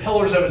of the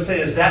pillars I would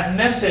say is that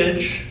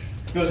message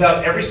goes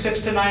out every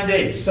 6 to 9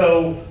 days.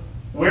 So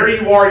where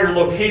you are, your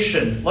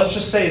location, let's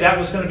just say that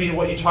was going to be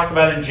what you talk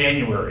about in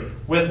January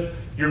with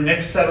your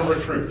next set of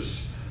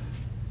recruits.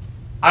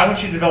 I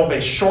want you to develop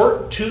a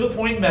short,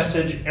 to-the-point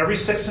message every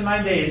 6 to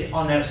 9 days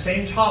on that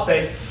same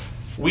topic,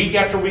 week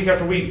after week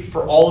after week,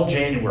 for all of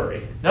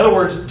January. In other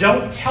words,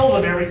 don't tell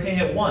them everything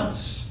at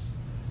once.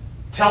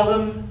 Tell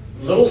them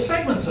little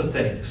segments of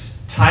things.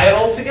 Tie it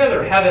all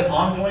together. Have an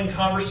ongoing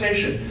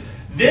conversation.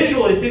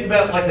 Visually, think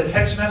about it like a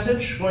text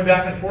message going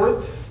back and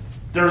forth.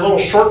 They're little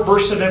short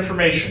bursts of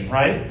information,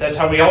 right? That's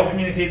how we all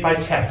communicate by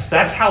text.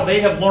 That's how they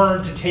have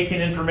learned to take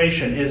in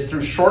information, is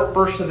through short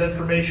bursts of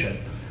information.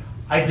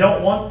 I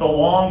don't want the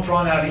long,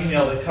 drawn-out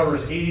email that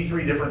covers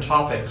 83 different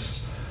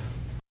topics.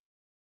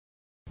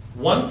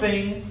 One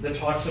thing that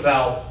talks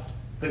about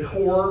the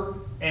core,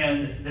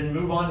 and then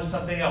move on to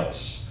something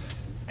else,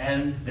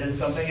 and then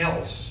something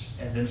else,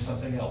 and then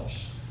something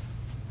else.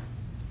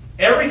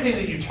 Everything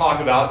that you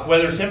talk about,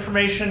 whether it's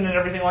information and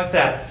everything like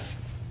that,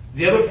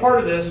 the other part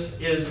of this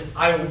is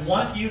I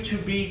want you to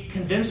be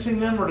convincing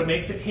them or to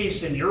make the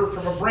case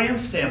from a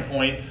brand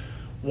standpoint,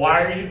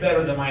 why are you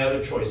better than my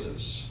other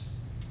choices?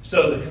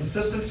 So the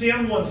consistency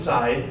on one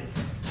side,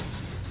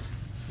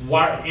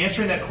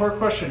 answering that core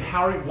question,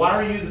 why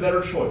are you the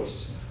better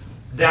choice?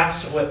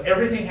 That's what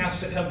everything has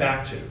to come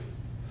back to.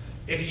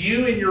 If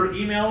you in your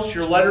emails,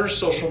 your letters,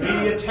 social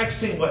media,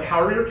 texting,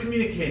 however you're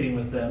communicating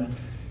with them,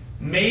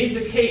 made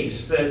the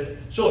case that,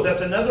 so if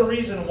that's another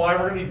reason why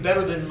we're going to be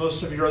better than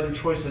most of your other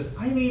choices,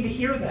 I need to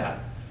hear that.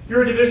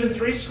 You're a Division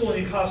III school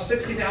and you cost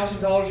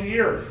 $60,000 a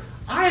year.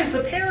 I, as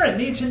the parent,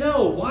 need to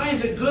know, why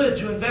is it good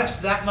to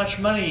invest that much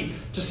money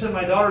to send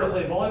my daughter to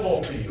play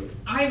volleyball for you?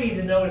 I need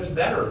to know it's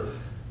better.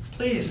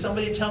 Please,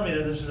 somebody tell me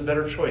that this is a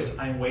better choice.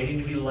 I'm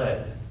waiting to be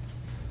led.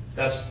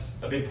 That's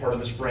a big part of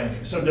this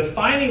branding. So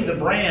defining the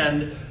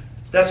brand,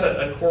 that's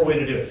a core way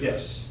to do it.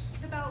 Yes?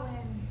 What about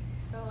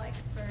so like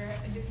for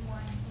a Division I,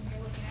 when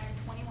you're looking at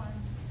your 21s,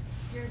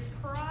 you're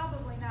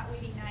probably not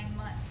waiting 9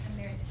 months and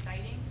they're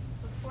deciding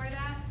before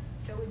that.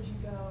 So would you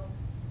go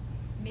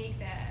make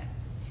that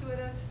 2 of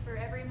those for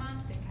every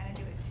month and kind of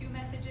do it 2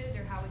 messages,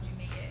 or how would you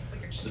make it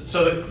quicker?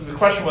 So the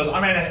question was, I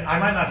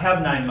might not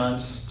have 9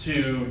 months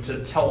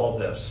to tell all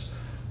this.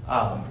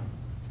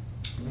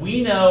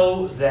 We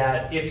know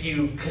that if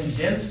you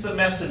condense the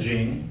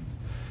messaging,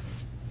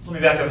 let me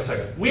back up a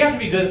second. We have to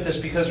be good at this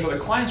because for the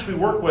clients we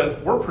work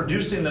with, we're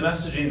producing the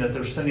messaging that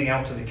they're sending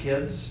out to the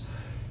kids.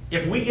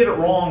 If we get it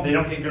wrong, they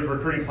don't get good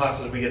recruiting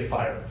classes, we get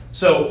fired.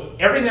 So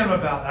everything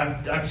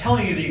I'm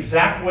telling you the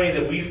exact way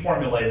that we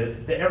formulate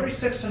it, that every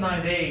 6 to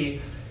 9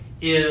 days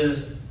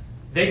is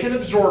they can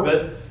absorb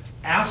it,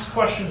 ask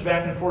questions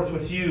back and forth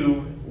with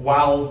you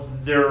while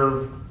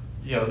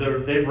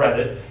they've read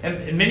it.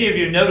 And many of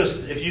you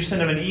notice if you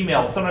send them an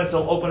email, sometimes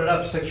they'll open it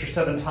up 6 or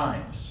 7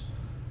 times,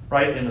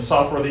 right, in the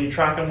software that you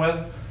track them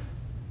with.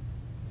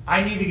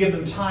 I need to give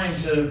them time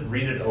to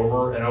read it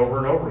over and over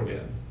and over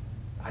again.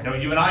 I know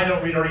you and I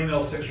don't read our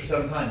emails 6 or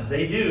 7 times.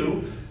 They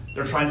do.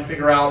 They're trying to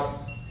figure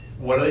out,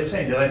 what are they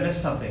saying? Did I miss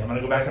something? I'm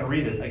going to go back and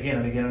read it again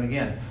and again and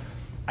again.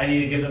 I need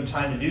to give them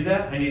time to do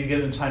that. I need to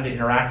give them time to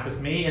interact with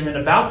me. And then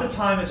about the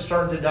time it's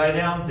starting to die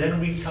down, then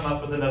we come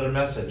up with another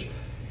message.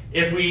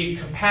 If we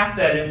compact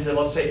that into,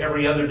 let's say,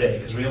 every other day,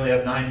 because we only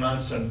have 9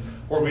 months,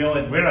 we don't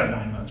have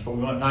 9 months, but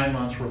we want 9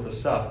 months worth of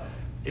stuff,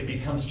 it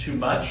becomes too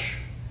much.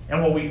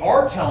 And what we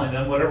are telling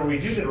them, whatever we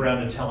do get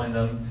around to telling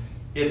them,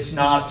 it's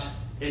not,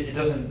 it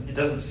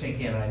doesn't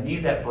sink in. And I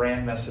need that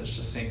brand message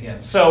to sink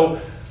in.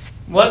 So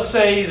let's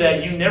say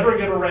that you never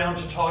get around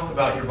to talk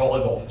about your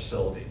volleyball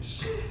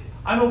facilities.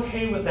 I'm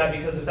okay with that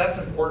because if that's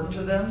important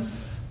to them,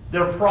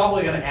 they're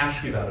probably going to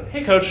ask you about it.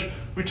 Hey, Coach,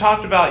 we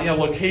talked about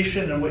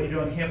location and what you do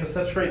on campus.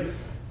 That's great.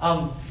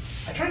 I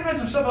tried to find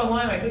some stuff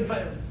online. I couldn't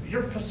find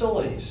your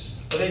facilities.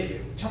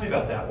 Tell me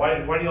about that.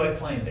 Why do you like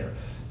playing there?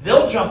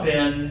 They'll jump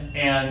in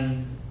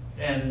and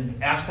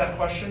ask that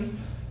question.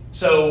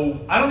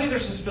 So I don't think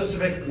there's a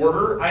specific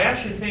order. I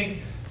actually think,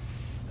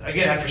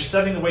 again, after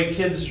studying the way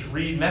kids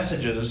read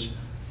messages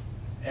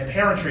and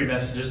parents read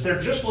messages, they're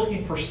just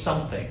looking for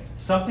something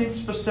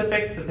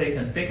specific that they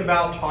can think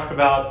about, talk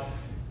about,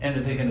 and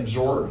that they can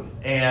absorb.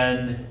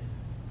 And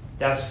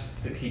that's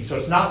the key. So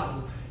it's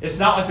not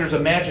like there's a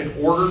magic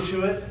order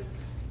to it.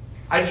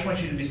 I just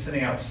want you to be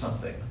sending out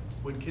something.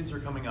 When kids are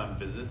coming on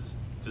visits,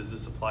 does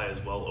this apply as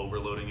well?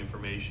 Overloading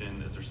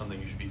information? Is there something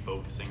you should be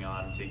focusing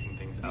on, taking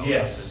things out of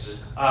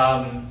visits?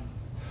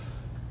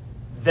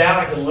 That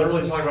I could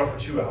literally talk about for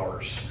 2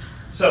 hours.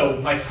 So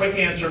my quick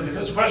answer,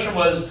 because the question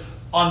was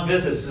on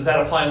visits, does that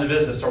apply on the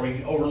visits? Are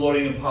we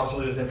overloading them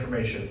possibly with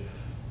information?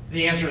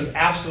 The answer is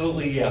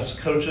absolutely yes.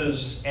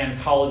 Coaches and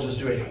colleges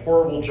do a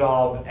horrible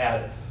job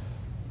at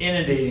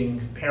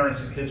inundating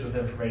parents and kids with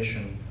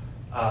information.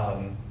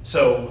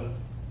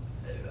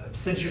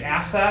 Since you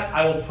asked that,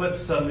 I will put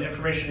some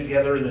information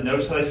together in the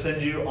notes that I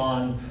send you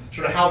on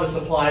sort of how this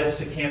applies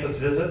to campus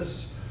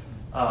visits,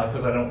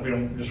 because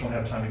we just won't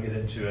have time to get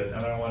into it,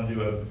 and I don't want to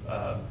do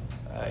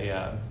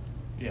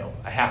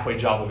a halfway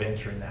job of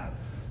answering that.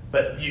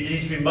 But it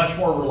needs to be much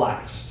more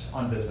relaxed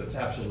on visits,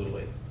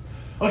 absolutely.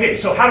 Okay,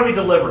 so how do we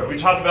deliver it? We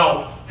talked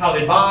about how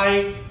they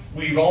buy.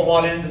 We've all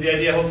bought into the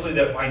idea, hopefully,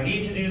 that I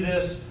need to do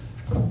this.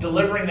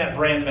 Delivering that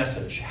brand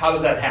message. How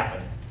does that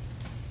happen?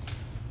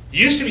 It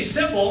used to be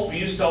simple. We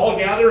used to all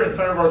gather in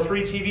front of our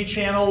 3 TV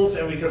channels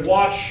and we could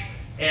watch,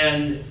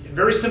 and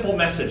very simple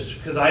message,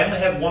 because I only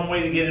have one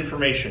way to get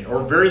information,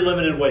 or very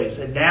limited ways.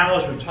 And now,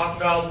 as we've talked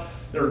about,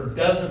 there are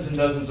dozens and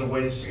dozens of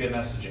ways to get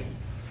messaging.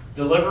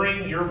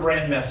 Delivering your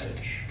brand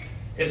message.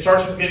 It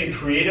starts with getting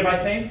creative, I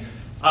think.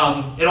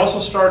 It also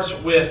starts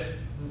with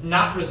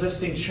not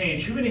resisting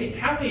change. How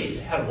many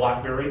had a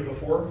BlackBerry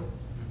before?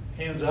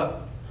 Hands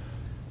up.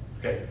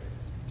 Okay.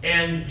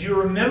 And do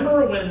you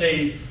remember when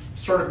they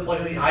started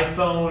plugging the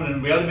iPhone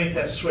and we had to make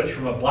that switch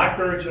from a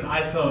BlackBerry to an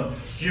iPhone?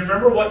 Do you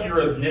remember what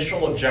your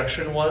initial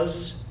objection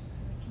was?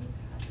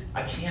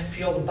 I can't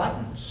feel the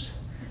buttons.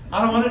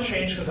 I don't want to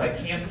change because I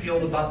can't feel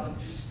the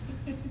buttons.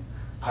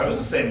 I was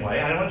the same way.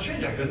 I didn't want to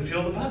change. I couldn't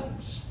feel the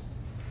buttons.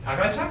 How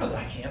can I talk about that?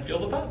 I can't feel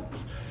the buttons.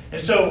 And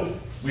so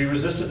we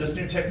resisted this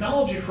new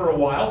technology for a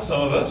while,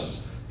 some of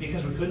us,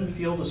 because we couldn't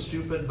feel the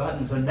stupid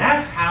buttons. And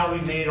that's how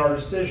we made our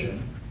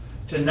decision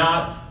to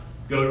not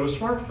go to a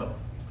smartphone,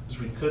 because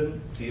we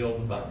couldn't feel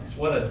the buttons.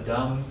 What a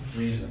dumb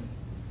reason.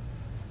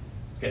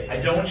 Okay,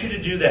 I don't want you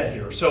to do that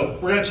here. So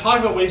we're going to talk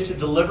about ways to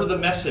deliver the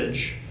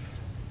message,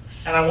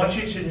 and I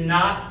want you to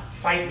not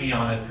fight me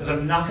on it, because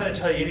I'm not going to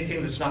tell you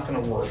anything that's not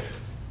going to work.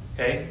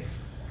 Okay?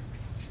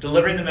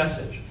 Delivering the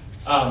message.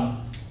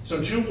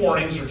 So 2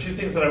 warnings, or 2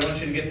 things that I want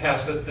you to get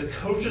past. The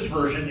coach's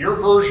version, your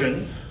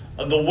version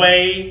of the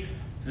way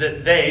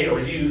that they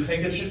or you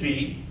think it should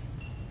be,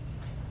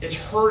 it's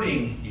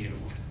hurting you.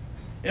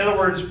 In other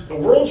words, the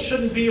world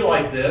shouldn't be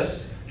like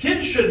this.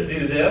 Kids shouldn't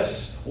do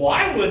this. Well,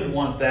 I wouldn't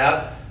want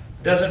that.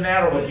 Doesn't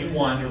matter what you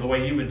want or the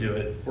way you would do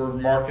it. We're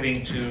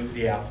marketing to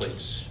the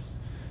athletes.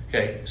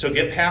 Okay, so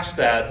get past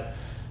that.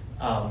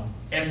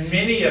 And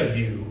many of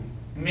you,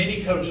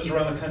 many coaches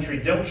around the country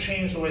don't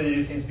change the way they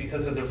do things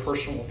because of their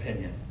personal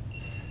opinion.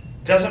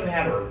 Doesn't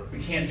matter. We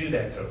can't do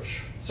that,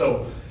 Coach.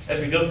 So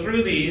as we go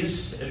through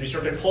these, as we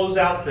start to close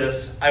out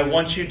this, I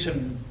want you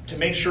to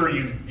make sure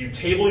you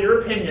table your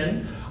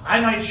opinion. I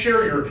might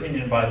share your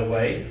opinion, by the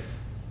way.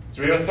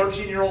 So we have a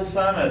 13-year-old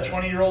son, a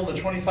 20-year-old, and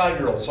a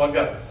 25-year-old. So I've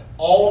got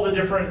all the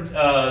different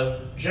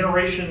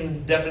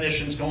generation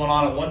definitions going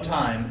on at one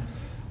time.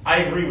 I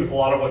agree with a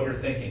lot of what you're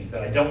thinking,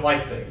 that I don't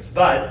like things.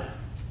 But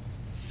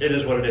it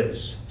is what it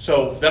is.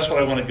 So that's what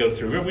I want to go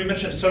through. We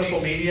mentioned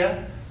social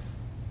media.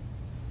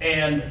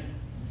 And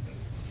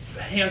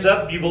hands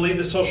up, you believe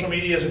that social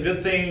media is a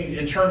good thing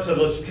in terms of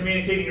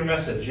communicating your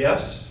message.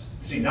 Yes?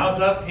 See, nods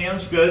up,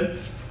 hands, good.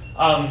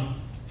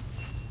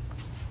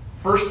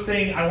 First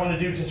thing I want to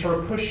do to sort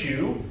of push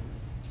you,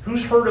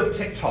 who's heard of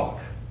TikTok?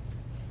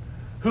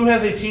 Who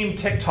has a team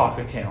TikTok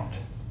account?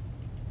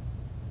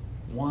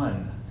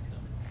 1.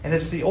 And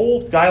it's the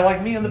old guy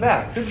like me in the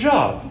back. Good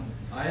job.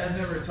 I have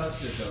never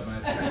touched it though.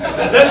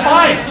 That's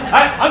fine.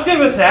 I'm good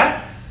with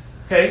that.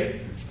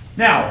 Okay.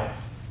 Now,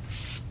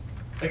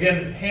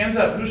 again, hands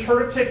up. Who's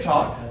heard of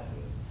TikTok?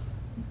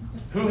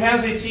 Who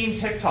has a team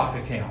TikTok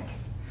account?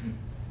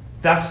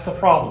 That's the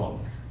problem.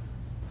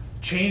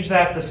 Change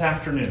that this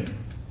afternoon.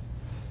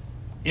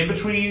 In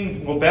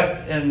between, well,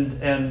 Beth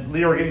and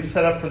Leah are getting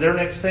set up for their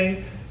next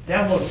thing.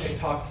 Download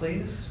TikTok,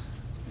 please.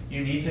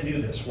 You need to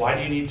do this. Why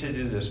do you need to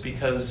do this?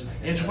 Because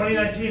in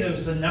 2019, it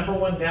was the number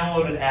 1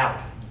 downloaded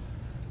app.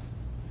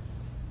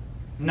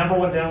 Number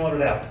 1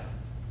 downloaded app.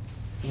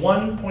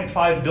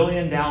 1.5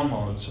 billion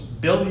downloads.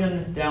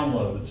 Billion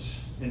downloads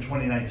in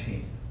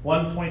 2019.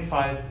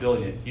 1.5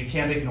 billion. You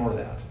can't ignore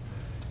that.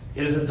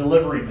 It is a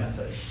delivery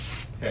method.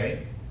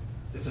 Okay?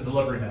 It's a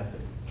delivery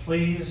method.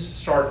 Please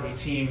start a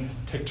team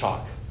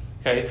TikTok.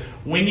 Okay?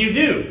 When you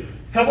do,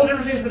 a couple of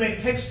different things that make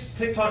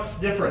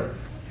TikToks different.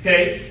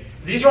 Okay?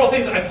 These are all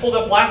things I pulled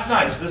up last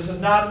night, so this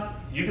is not,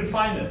 you can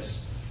find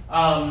this.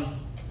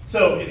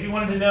 So if you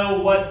wanted to know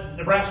what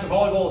Nebraska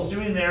Volleyball is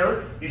doing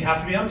there, you'd have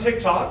to be on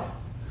TikTok.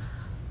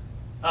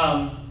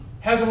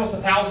 Has almost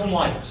 1,000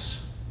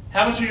 likes.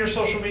 How much of your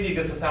social media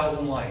gets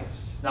 1,000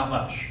 likes? Not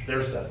much.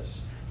 Theirs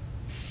does.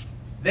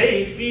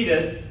 They feed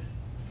it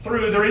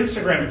through their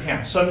Instagram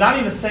account. So I'm not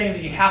even saying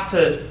that you have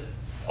to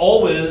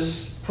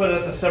always put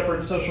up a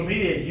separate social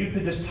media. You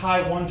could just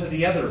tie one to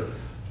the other.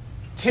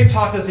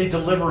 TikTok is a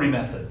delivery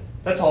method.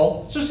 That's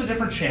all. It's just a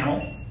different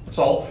channel. That's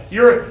all.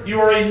 You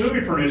are a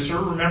movie producer,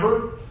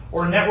 remember?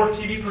 Or a network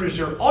TV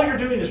producer. All you're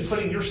doing is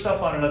putting your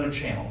stuff on another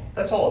channel.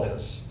 That's all it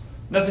is.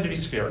 Nothing to be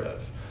scared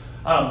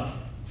of.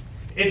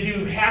 If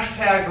you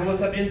hashtag or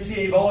look up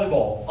NCAA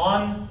volleyball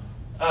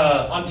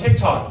on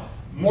TikTok,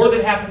 more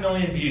than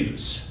 500,000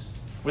 views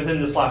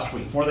within this last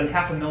week. More than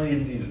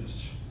 500,000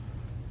 views.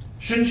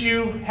 Shouldn't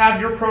you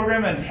have your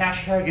program and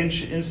hashtag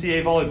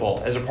NCAA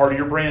volleyball as a part of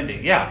your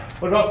branding? Yeah.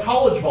 What about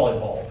college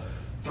volleyball?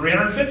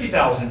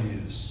 350,000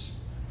 views.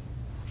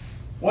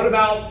 What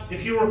about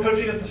if you were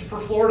coaching for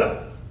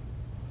Florida?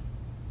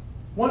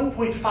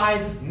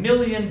 1.5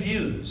 million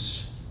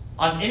views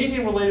on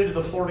anything related to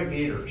the Florida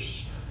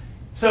Gators.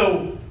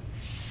 So,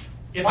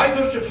 if I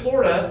coach at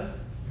Florida,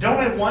 don't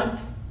I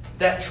want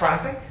that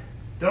traffic?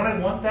 Don't I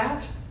want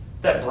that?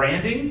 That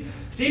branding?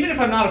 So even if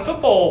I'm not a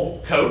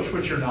football coach,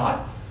 which you're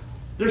not,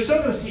 they're still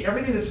going to see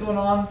everything that's going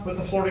on with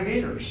the Florida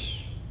Gators.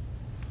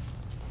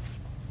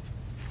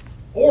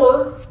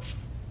 Or,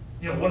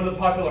 one of the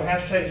popular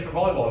hashtags for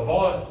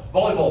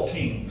volleyball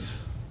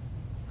teams.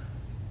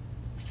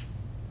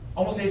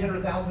 Almost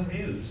 800,000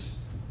 views.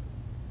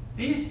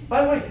 These,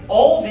 by the way,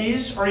 all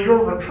these are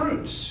your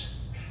recruits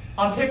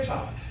on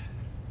TikTok.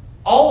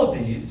 All of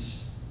these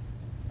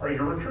are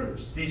your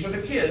recruits. These are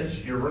the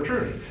kids you're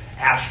recruiting.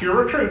 Ask your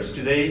recruits,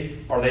 are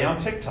they on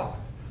TikTok?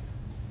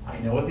 I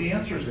know what the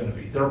answer is going to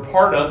be. They're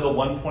part of the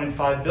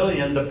 1.5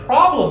 billion. The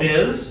problem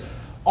is,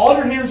 all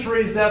your hands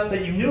raised up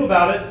that you knew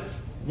about it,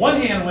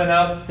 one hand went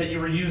up that you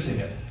were using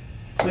it.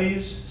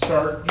 Please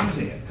start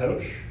using it,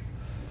 Coach.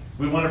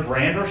 We want to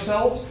brand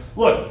ourselves.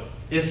 Look,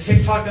 is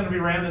TikTok going to be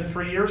around in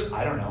 3 years?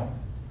 I don't know.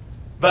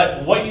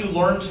 But what you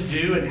learn to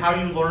do and how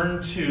you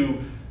learn to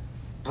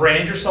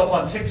brand yourself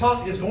on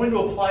TikTok is going to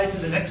apply to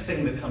the next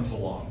thing that comes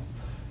along.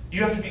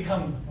 You have to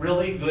become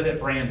really good at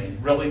branding,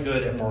 really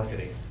good at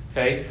marketing.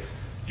 Okay?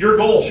 Your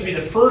goal should be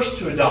the first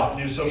to adopt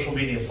new social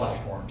media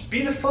platforms.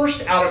 Be the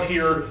first out of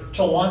here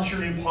to launch your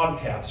new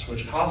podcast,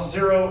 which costs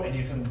 $0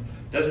 and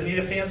doesn't need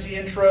a fancy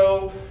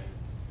intro.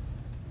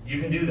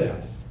 You can do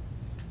that.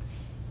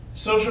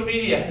 Social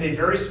media has a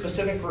very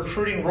specific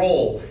recruiting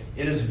role.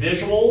 It is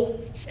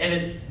visual,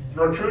 and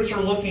recruits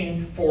are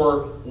looking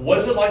for, what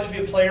is it like to be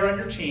a player on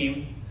your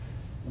team?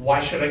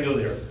 Why should I go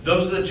there?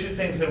 Those are the two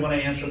things they want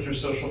to answer through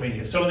social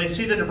media. So when they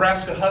see the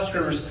Nebraska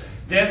Huskers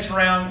dancing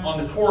around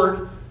on the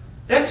court,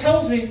 that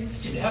tells me they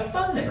seem to have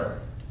fun there.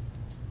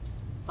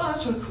 Oh,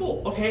 that's so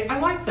cool. Okay, I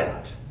like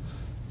that.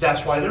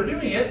 That's why they're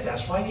doing it.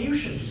 That's why you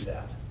should do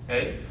that.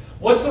 Okay?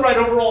 What's the right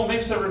overall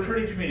mix of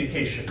recruiting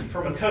communication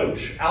from a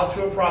coach out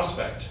to a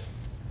prospect?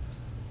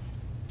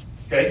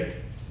 Okay?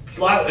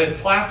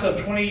 Class of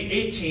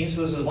 2018,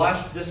 so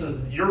this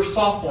is your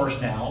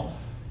sophomores now.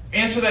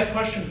 Answer that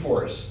question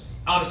for us.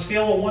 On a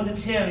scale of 1 to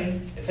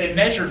 10, if they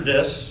measured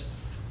this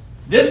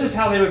is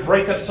how they would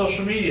break up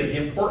social media.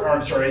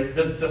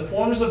 The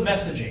forms of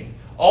messaging,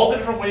 all the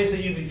different ways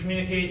that you can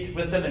communicate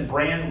with them and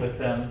brand with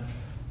them.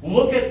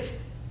 Look at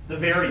the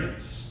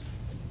variance.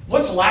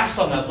 What's last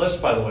on that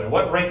list, by the way?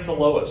 What ranked the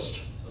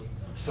lowest?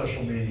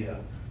 Social media.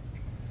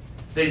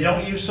 They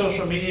don't use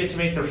social media to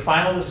make their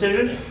final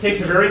decision. It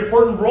takes a very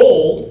important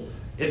role.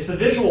 It's the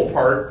visual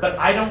part, but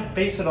I don't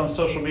base it on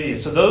social media.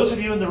 So those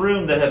of you in the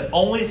room that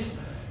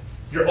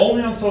you're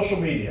only on social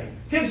media.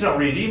 Kids don't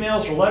read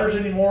emails or letters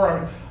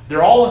anymore.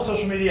 They're all on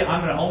social media.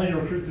 I'm going to only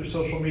recruit through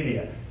social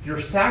media. You're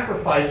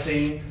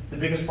sacrificing the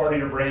biggest part of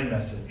your brand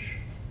message.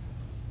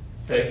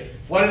 Okay?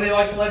 Why do they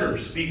like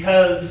letters?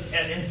 Because,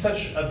 and in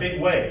such a big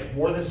way,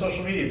 more than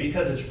social media,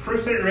 because it's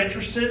proof that you're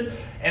interested,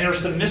 and there's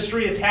some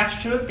mystery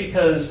attached to it,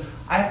 because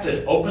I have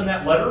to open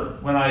that letter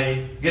when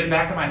I get it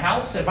back in my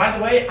house. And by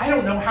the way, I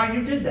don't know how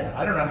you did that.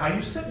 I don't know how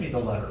you sent me the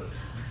letter.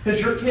 Because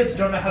your kids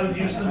don't know how to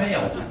use the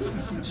mail.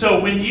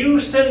 So when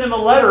you send them a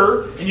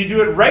letter and you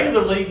do it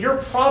regularly, you're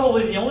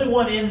probably the only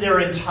one in their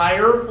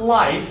entire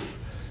life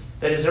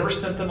that has ever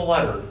sent them a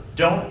letter.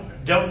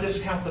 Don't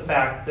discount the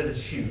fact that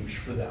it's huge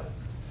for them.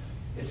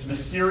 It's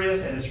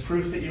mysterious, and it's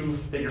proof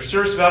that you're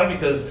serious about it,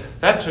 because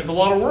that took a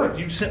lot of work.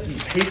 You sent me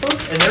paper,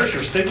 and there's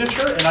your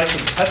signature, and I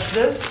can touch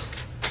this.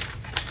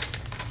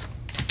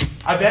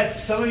 I bet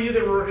some of you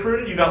that were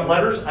recruited, you got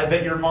letters. I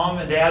bet your mom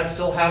and dad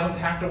still have them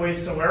packed away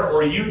somewhere,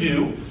 or you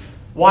do.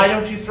 Why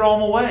don't you throw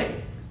them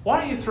away?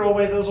 Why don't you throw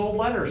away those old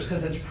letters?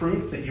 Because it's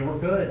proof that you were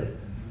good.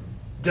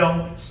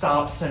 Don't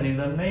stop sending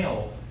them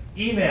mail.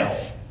 Email.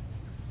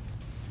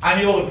 I'm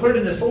able to put it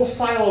in this little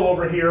silo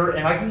over here,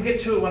 and I can get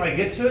to it when I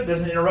get to it. It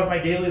doesn't interrupt my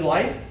daily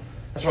life.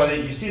 That's why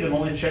you see them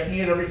only checking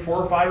it every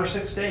 4 or 5 or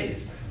 6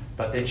 days.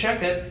 But they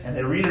check it, and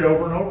they read it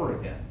over and over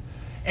again.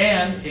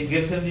 And it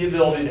gives them the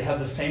ability to have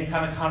the same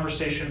kind of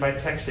conversation by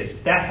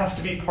texting. That has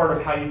to be part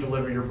of how you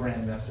deliver your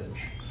brand message.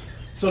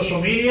 Social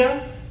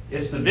media,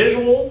 it's the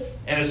visual,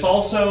 and it's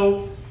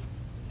also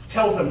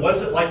tells them what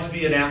is it like to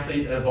be an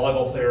athlete, a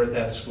volleyball player at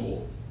that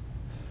school.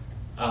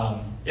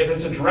 If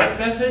it's a direct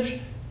message,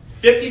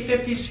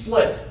 50-50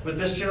 split with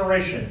this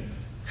generation.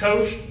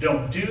 Coach,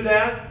 don't do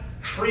that.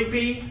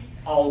 Creepy.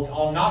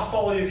 I'll not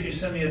follow you if you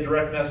send me a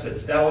direct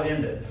message. That'll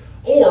end it.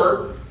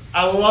 Or,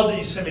 I love that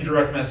you send me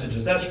direct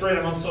messages. That's great.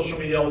 I'm on social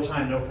media all the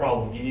time. No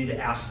problem. You need to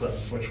ask them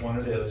which one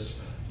it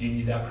is. You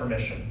need that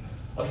permission.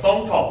 A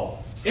phone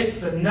call. It's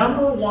the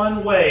number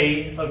one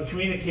way of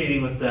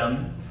communicating with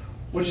them,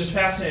 which is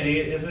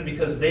fascinating, isn't it?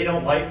 Because they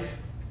don't like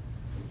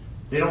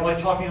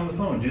talking on the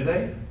phone, do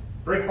they?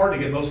 Very hard to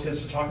get most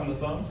kids to talk on the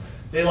phone.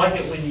 They like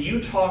it when you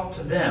talk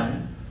to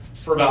them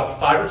for about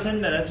 5 or 10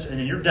 minutes, and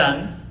then you're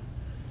done.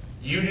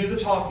 You do the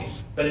talking.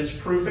 But it's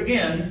proof,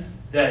 again,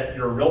 that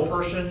you're a real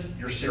person,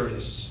 you're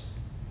serious.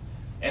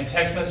 And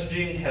text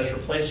messaging has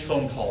replaced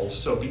phone calls.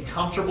 So be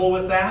comfortable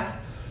with that.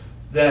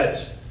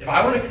 That if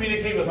I want to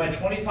communicate with my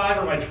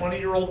 25 or my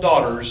 20-year-old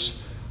daughters,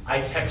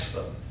 I text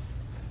them.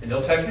 And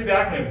they'll text me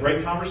back and we have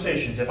great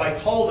conversations. If I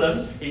call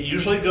them, it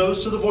usually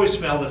goes to the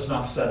voicemail that's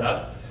not set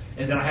up.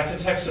 And then I have to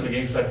text them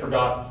again because I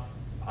forgot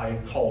I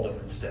called them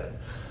instead.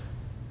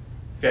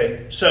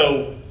 Okay,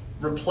 so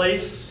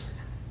replace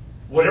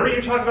whatever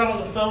you talk about on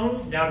the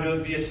phone, now do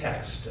it via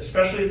text,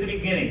 especially at the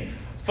beginning.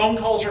 Phone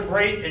calls are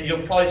great, and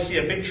you'll probably see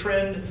a big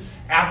trend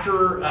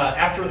after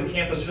the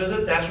campus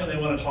visit. That's when they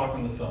want to talk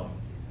on the phone.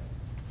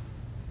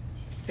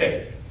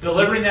 Okay,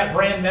 delivering that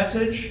brand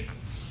message,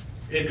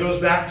 it goes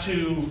back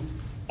to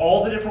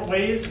all the different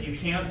ways. You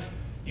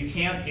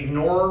can't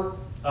ignore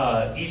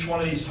each one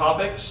of these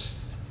topics.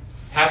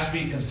 has to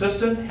be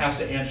consistent, has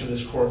to answer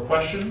this core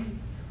question.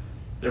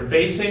 They're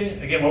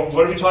basing, again, what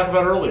did we talk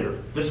about earlier?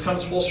 This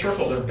comes full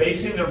circle. They're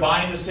basing their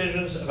buying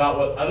decisions about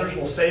what others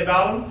will say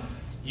about them.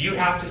 You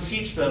have to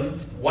teach them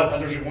what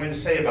others are going to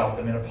say about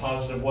them in a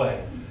positive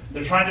way.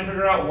 They're trying to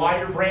figure out why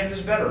your brand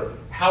is better.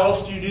 How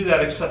else do you do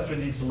that except through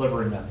these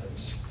delivery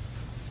methods?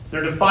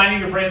 They're defining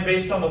your brand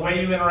based on the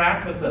way you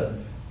interact with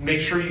them.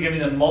 Make sure you're giving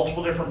them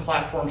multiple different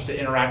platforms to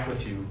interact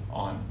with you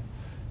on.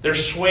 They're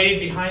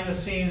swayed behind the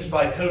scenes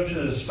by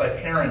coaches, by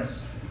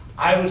parents.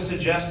 I would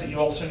suggest that you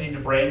also need to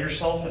brand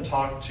yourself and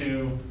talk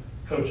to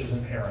coaches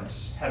and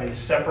parents. Have a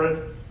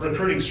separate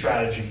recruiting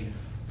strategy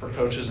for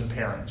coaches and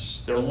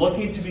parents. They're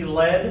looking to be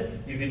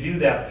led. You can do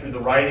that through the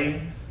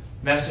writing,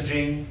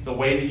 messaging, the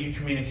way that you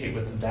communicate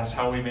with them. That's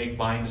how we make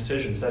buying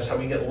decisions. That's how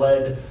we get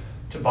led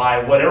to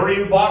buy whatever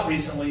you bought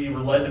recently. You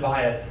were led to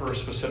buy it for a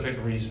specific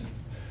reason.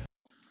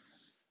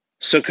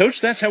 So, Coach,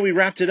 that's how we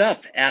wrapped it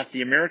up at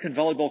the American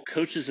Volleyball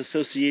Coaches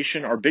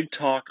Association, our big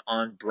talk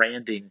on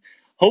branding.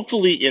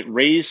 Hopefully it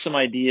raised some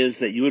ideas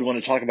that you would want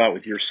to talk about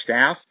with your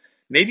staff,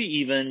 maybe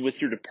even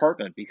with your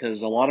department,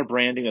 because a lot of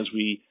branding, as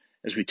we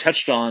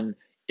touched on,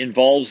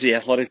 involves the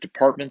athletic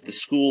department, the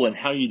school, and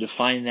how you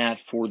define that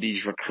for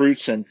these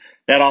recruits. And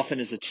that often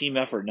is a team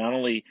effort, not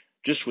only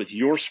just with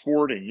your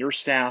sport and your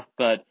staff,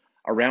 but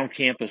around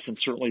campus and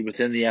certainly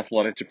within the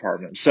athletic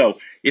department. So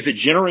if it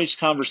generates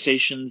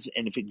conversations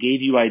and if it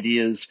gave you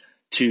ideas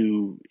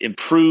to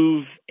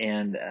improve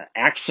and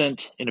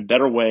accent in a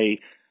better way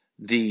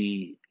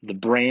the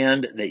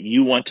brand that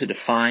you want to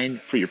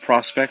define for your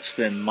prospects,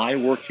 then my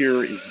work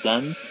here is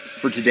done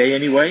for today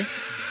anyway.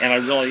 And I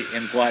really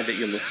am glad that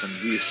you listened.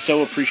 We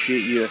so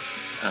appreciate you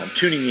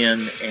tuning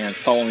in and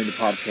following the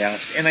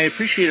podcast. And I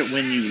appreciate it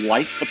when you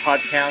like the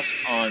podcast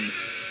on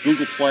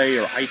Google Play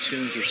or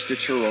iTunes or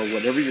Stitcher or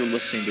whatever you're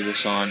listening to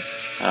this on.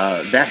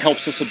 That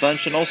helps us a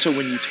bunch. And also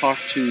when you talk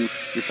to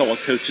your fellow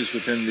coaches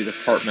within the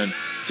department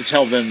to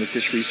tell them that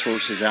this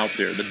resource is out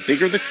there. The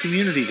bigger the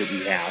community that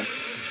we have,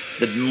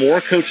 the more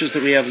coaches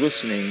that we have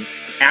listening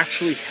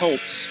actually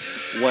helps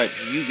what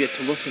you get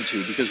to listen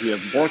to, because we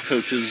have more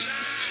coaches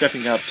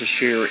stepping up to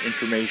share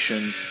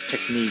information,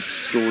 techniques,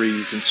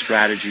 stories, and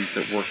strategies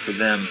that work for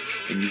them,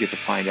 and you get to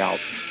find out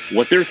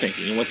what they're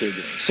thinking and what they're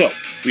doing. So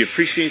we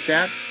appreciate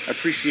that.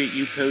 Appreciate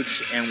you,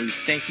 Coach, and we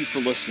thank you for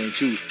listening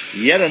to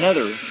yet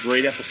another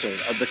great episode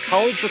of the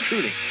College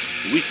Recruiting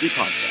Weekly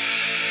Podcast.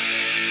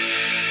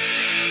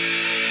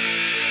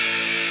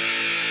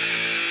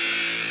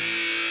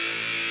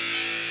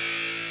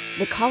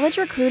 The College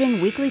Recruiting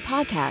Weekly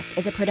Podcast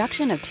is a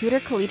production of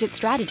Tudor Collegiate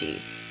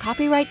Strategies,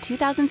 copyright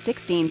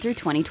 2016 through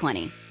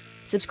 2020.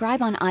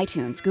 Subscribe on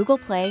iTunes, Google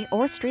Play,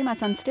 or stream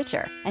us on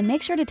Stitcher, and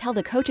make sure to tell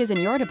the coaches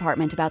in your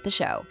department about the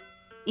show.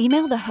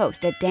 Email the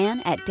host at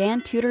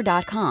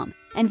dan@dantudor.com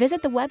and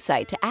visit the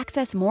website to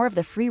access more of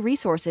the free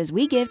resources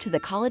we give to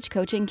the college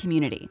coaching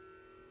community.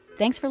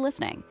 Thanks for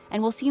listening,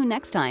 and we'll see you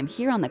next time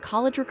here on the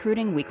College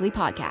Recruiting Weekly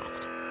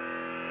Podcast.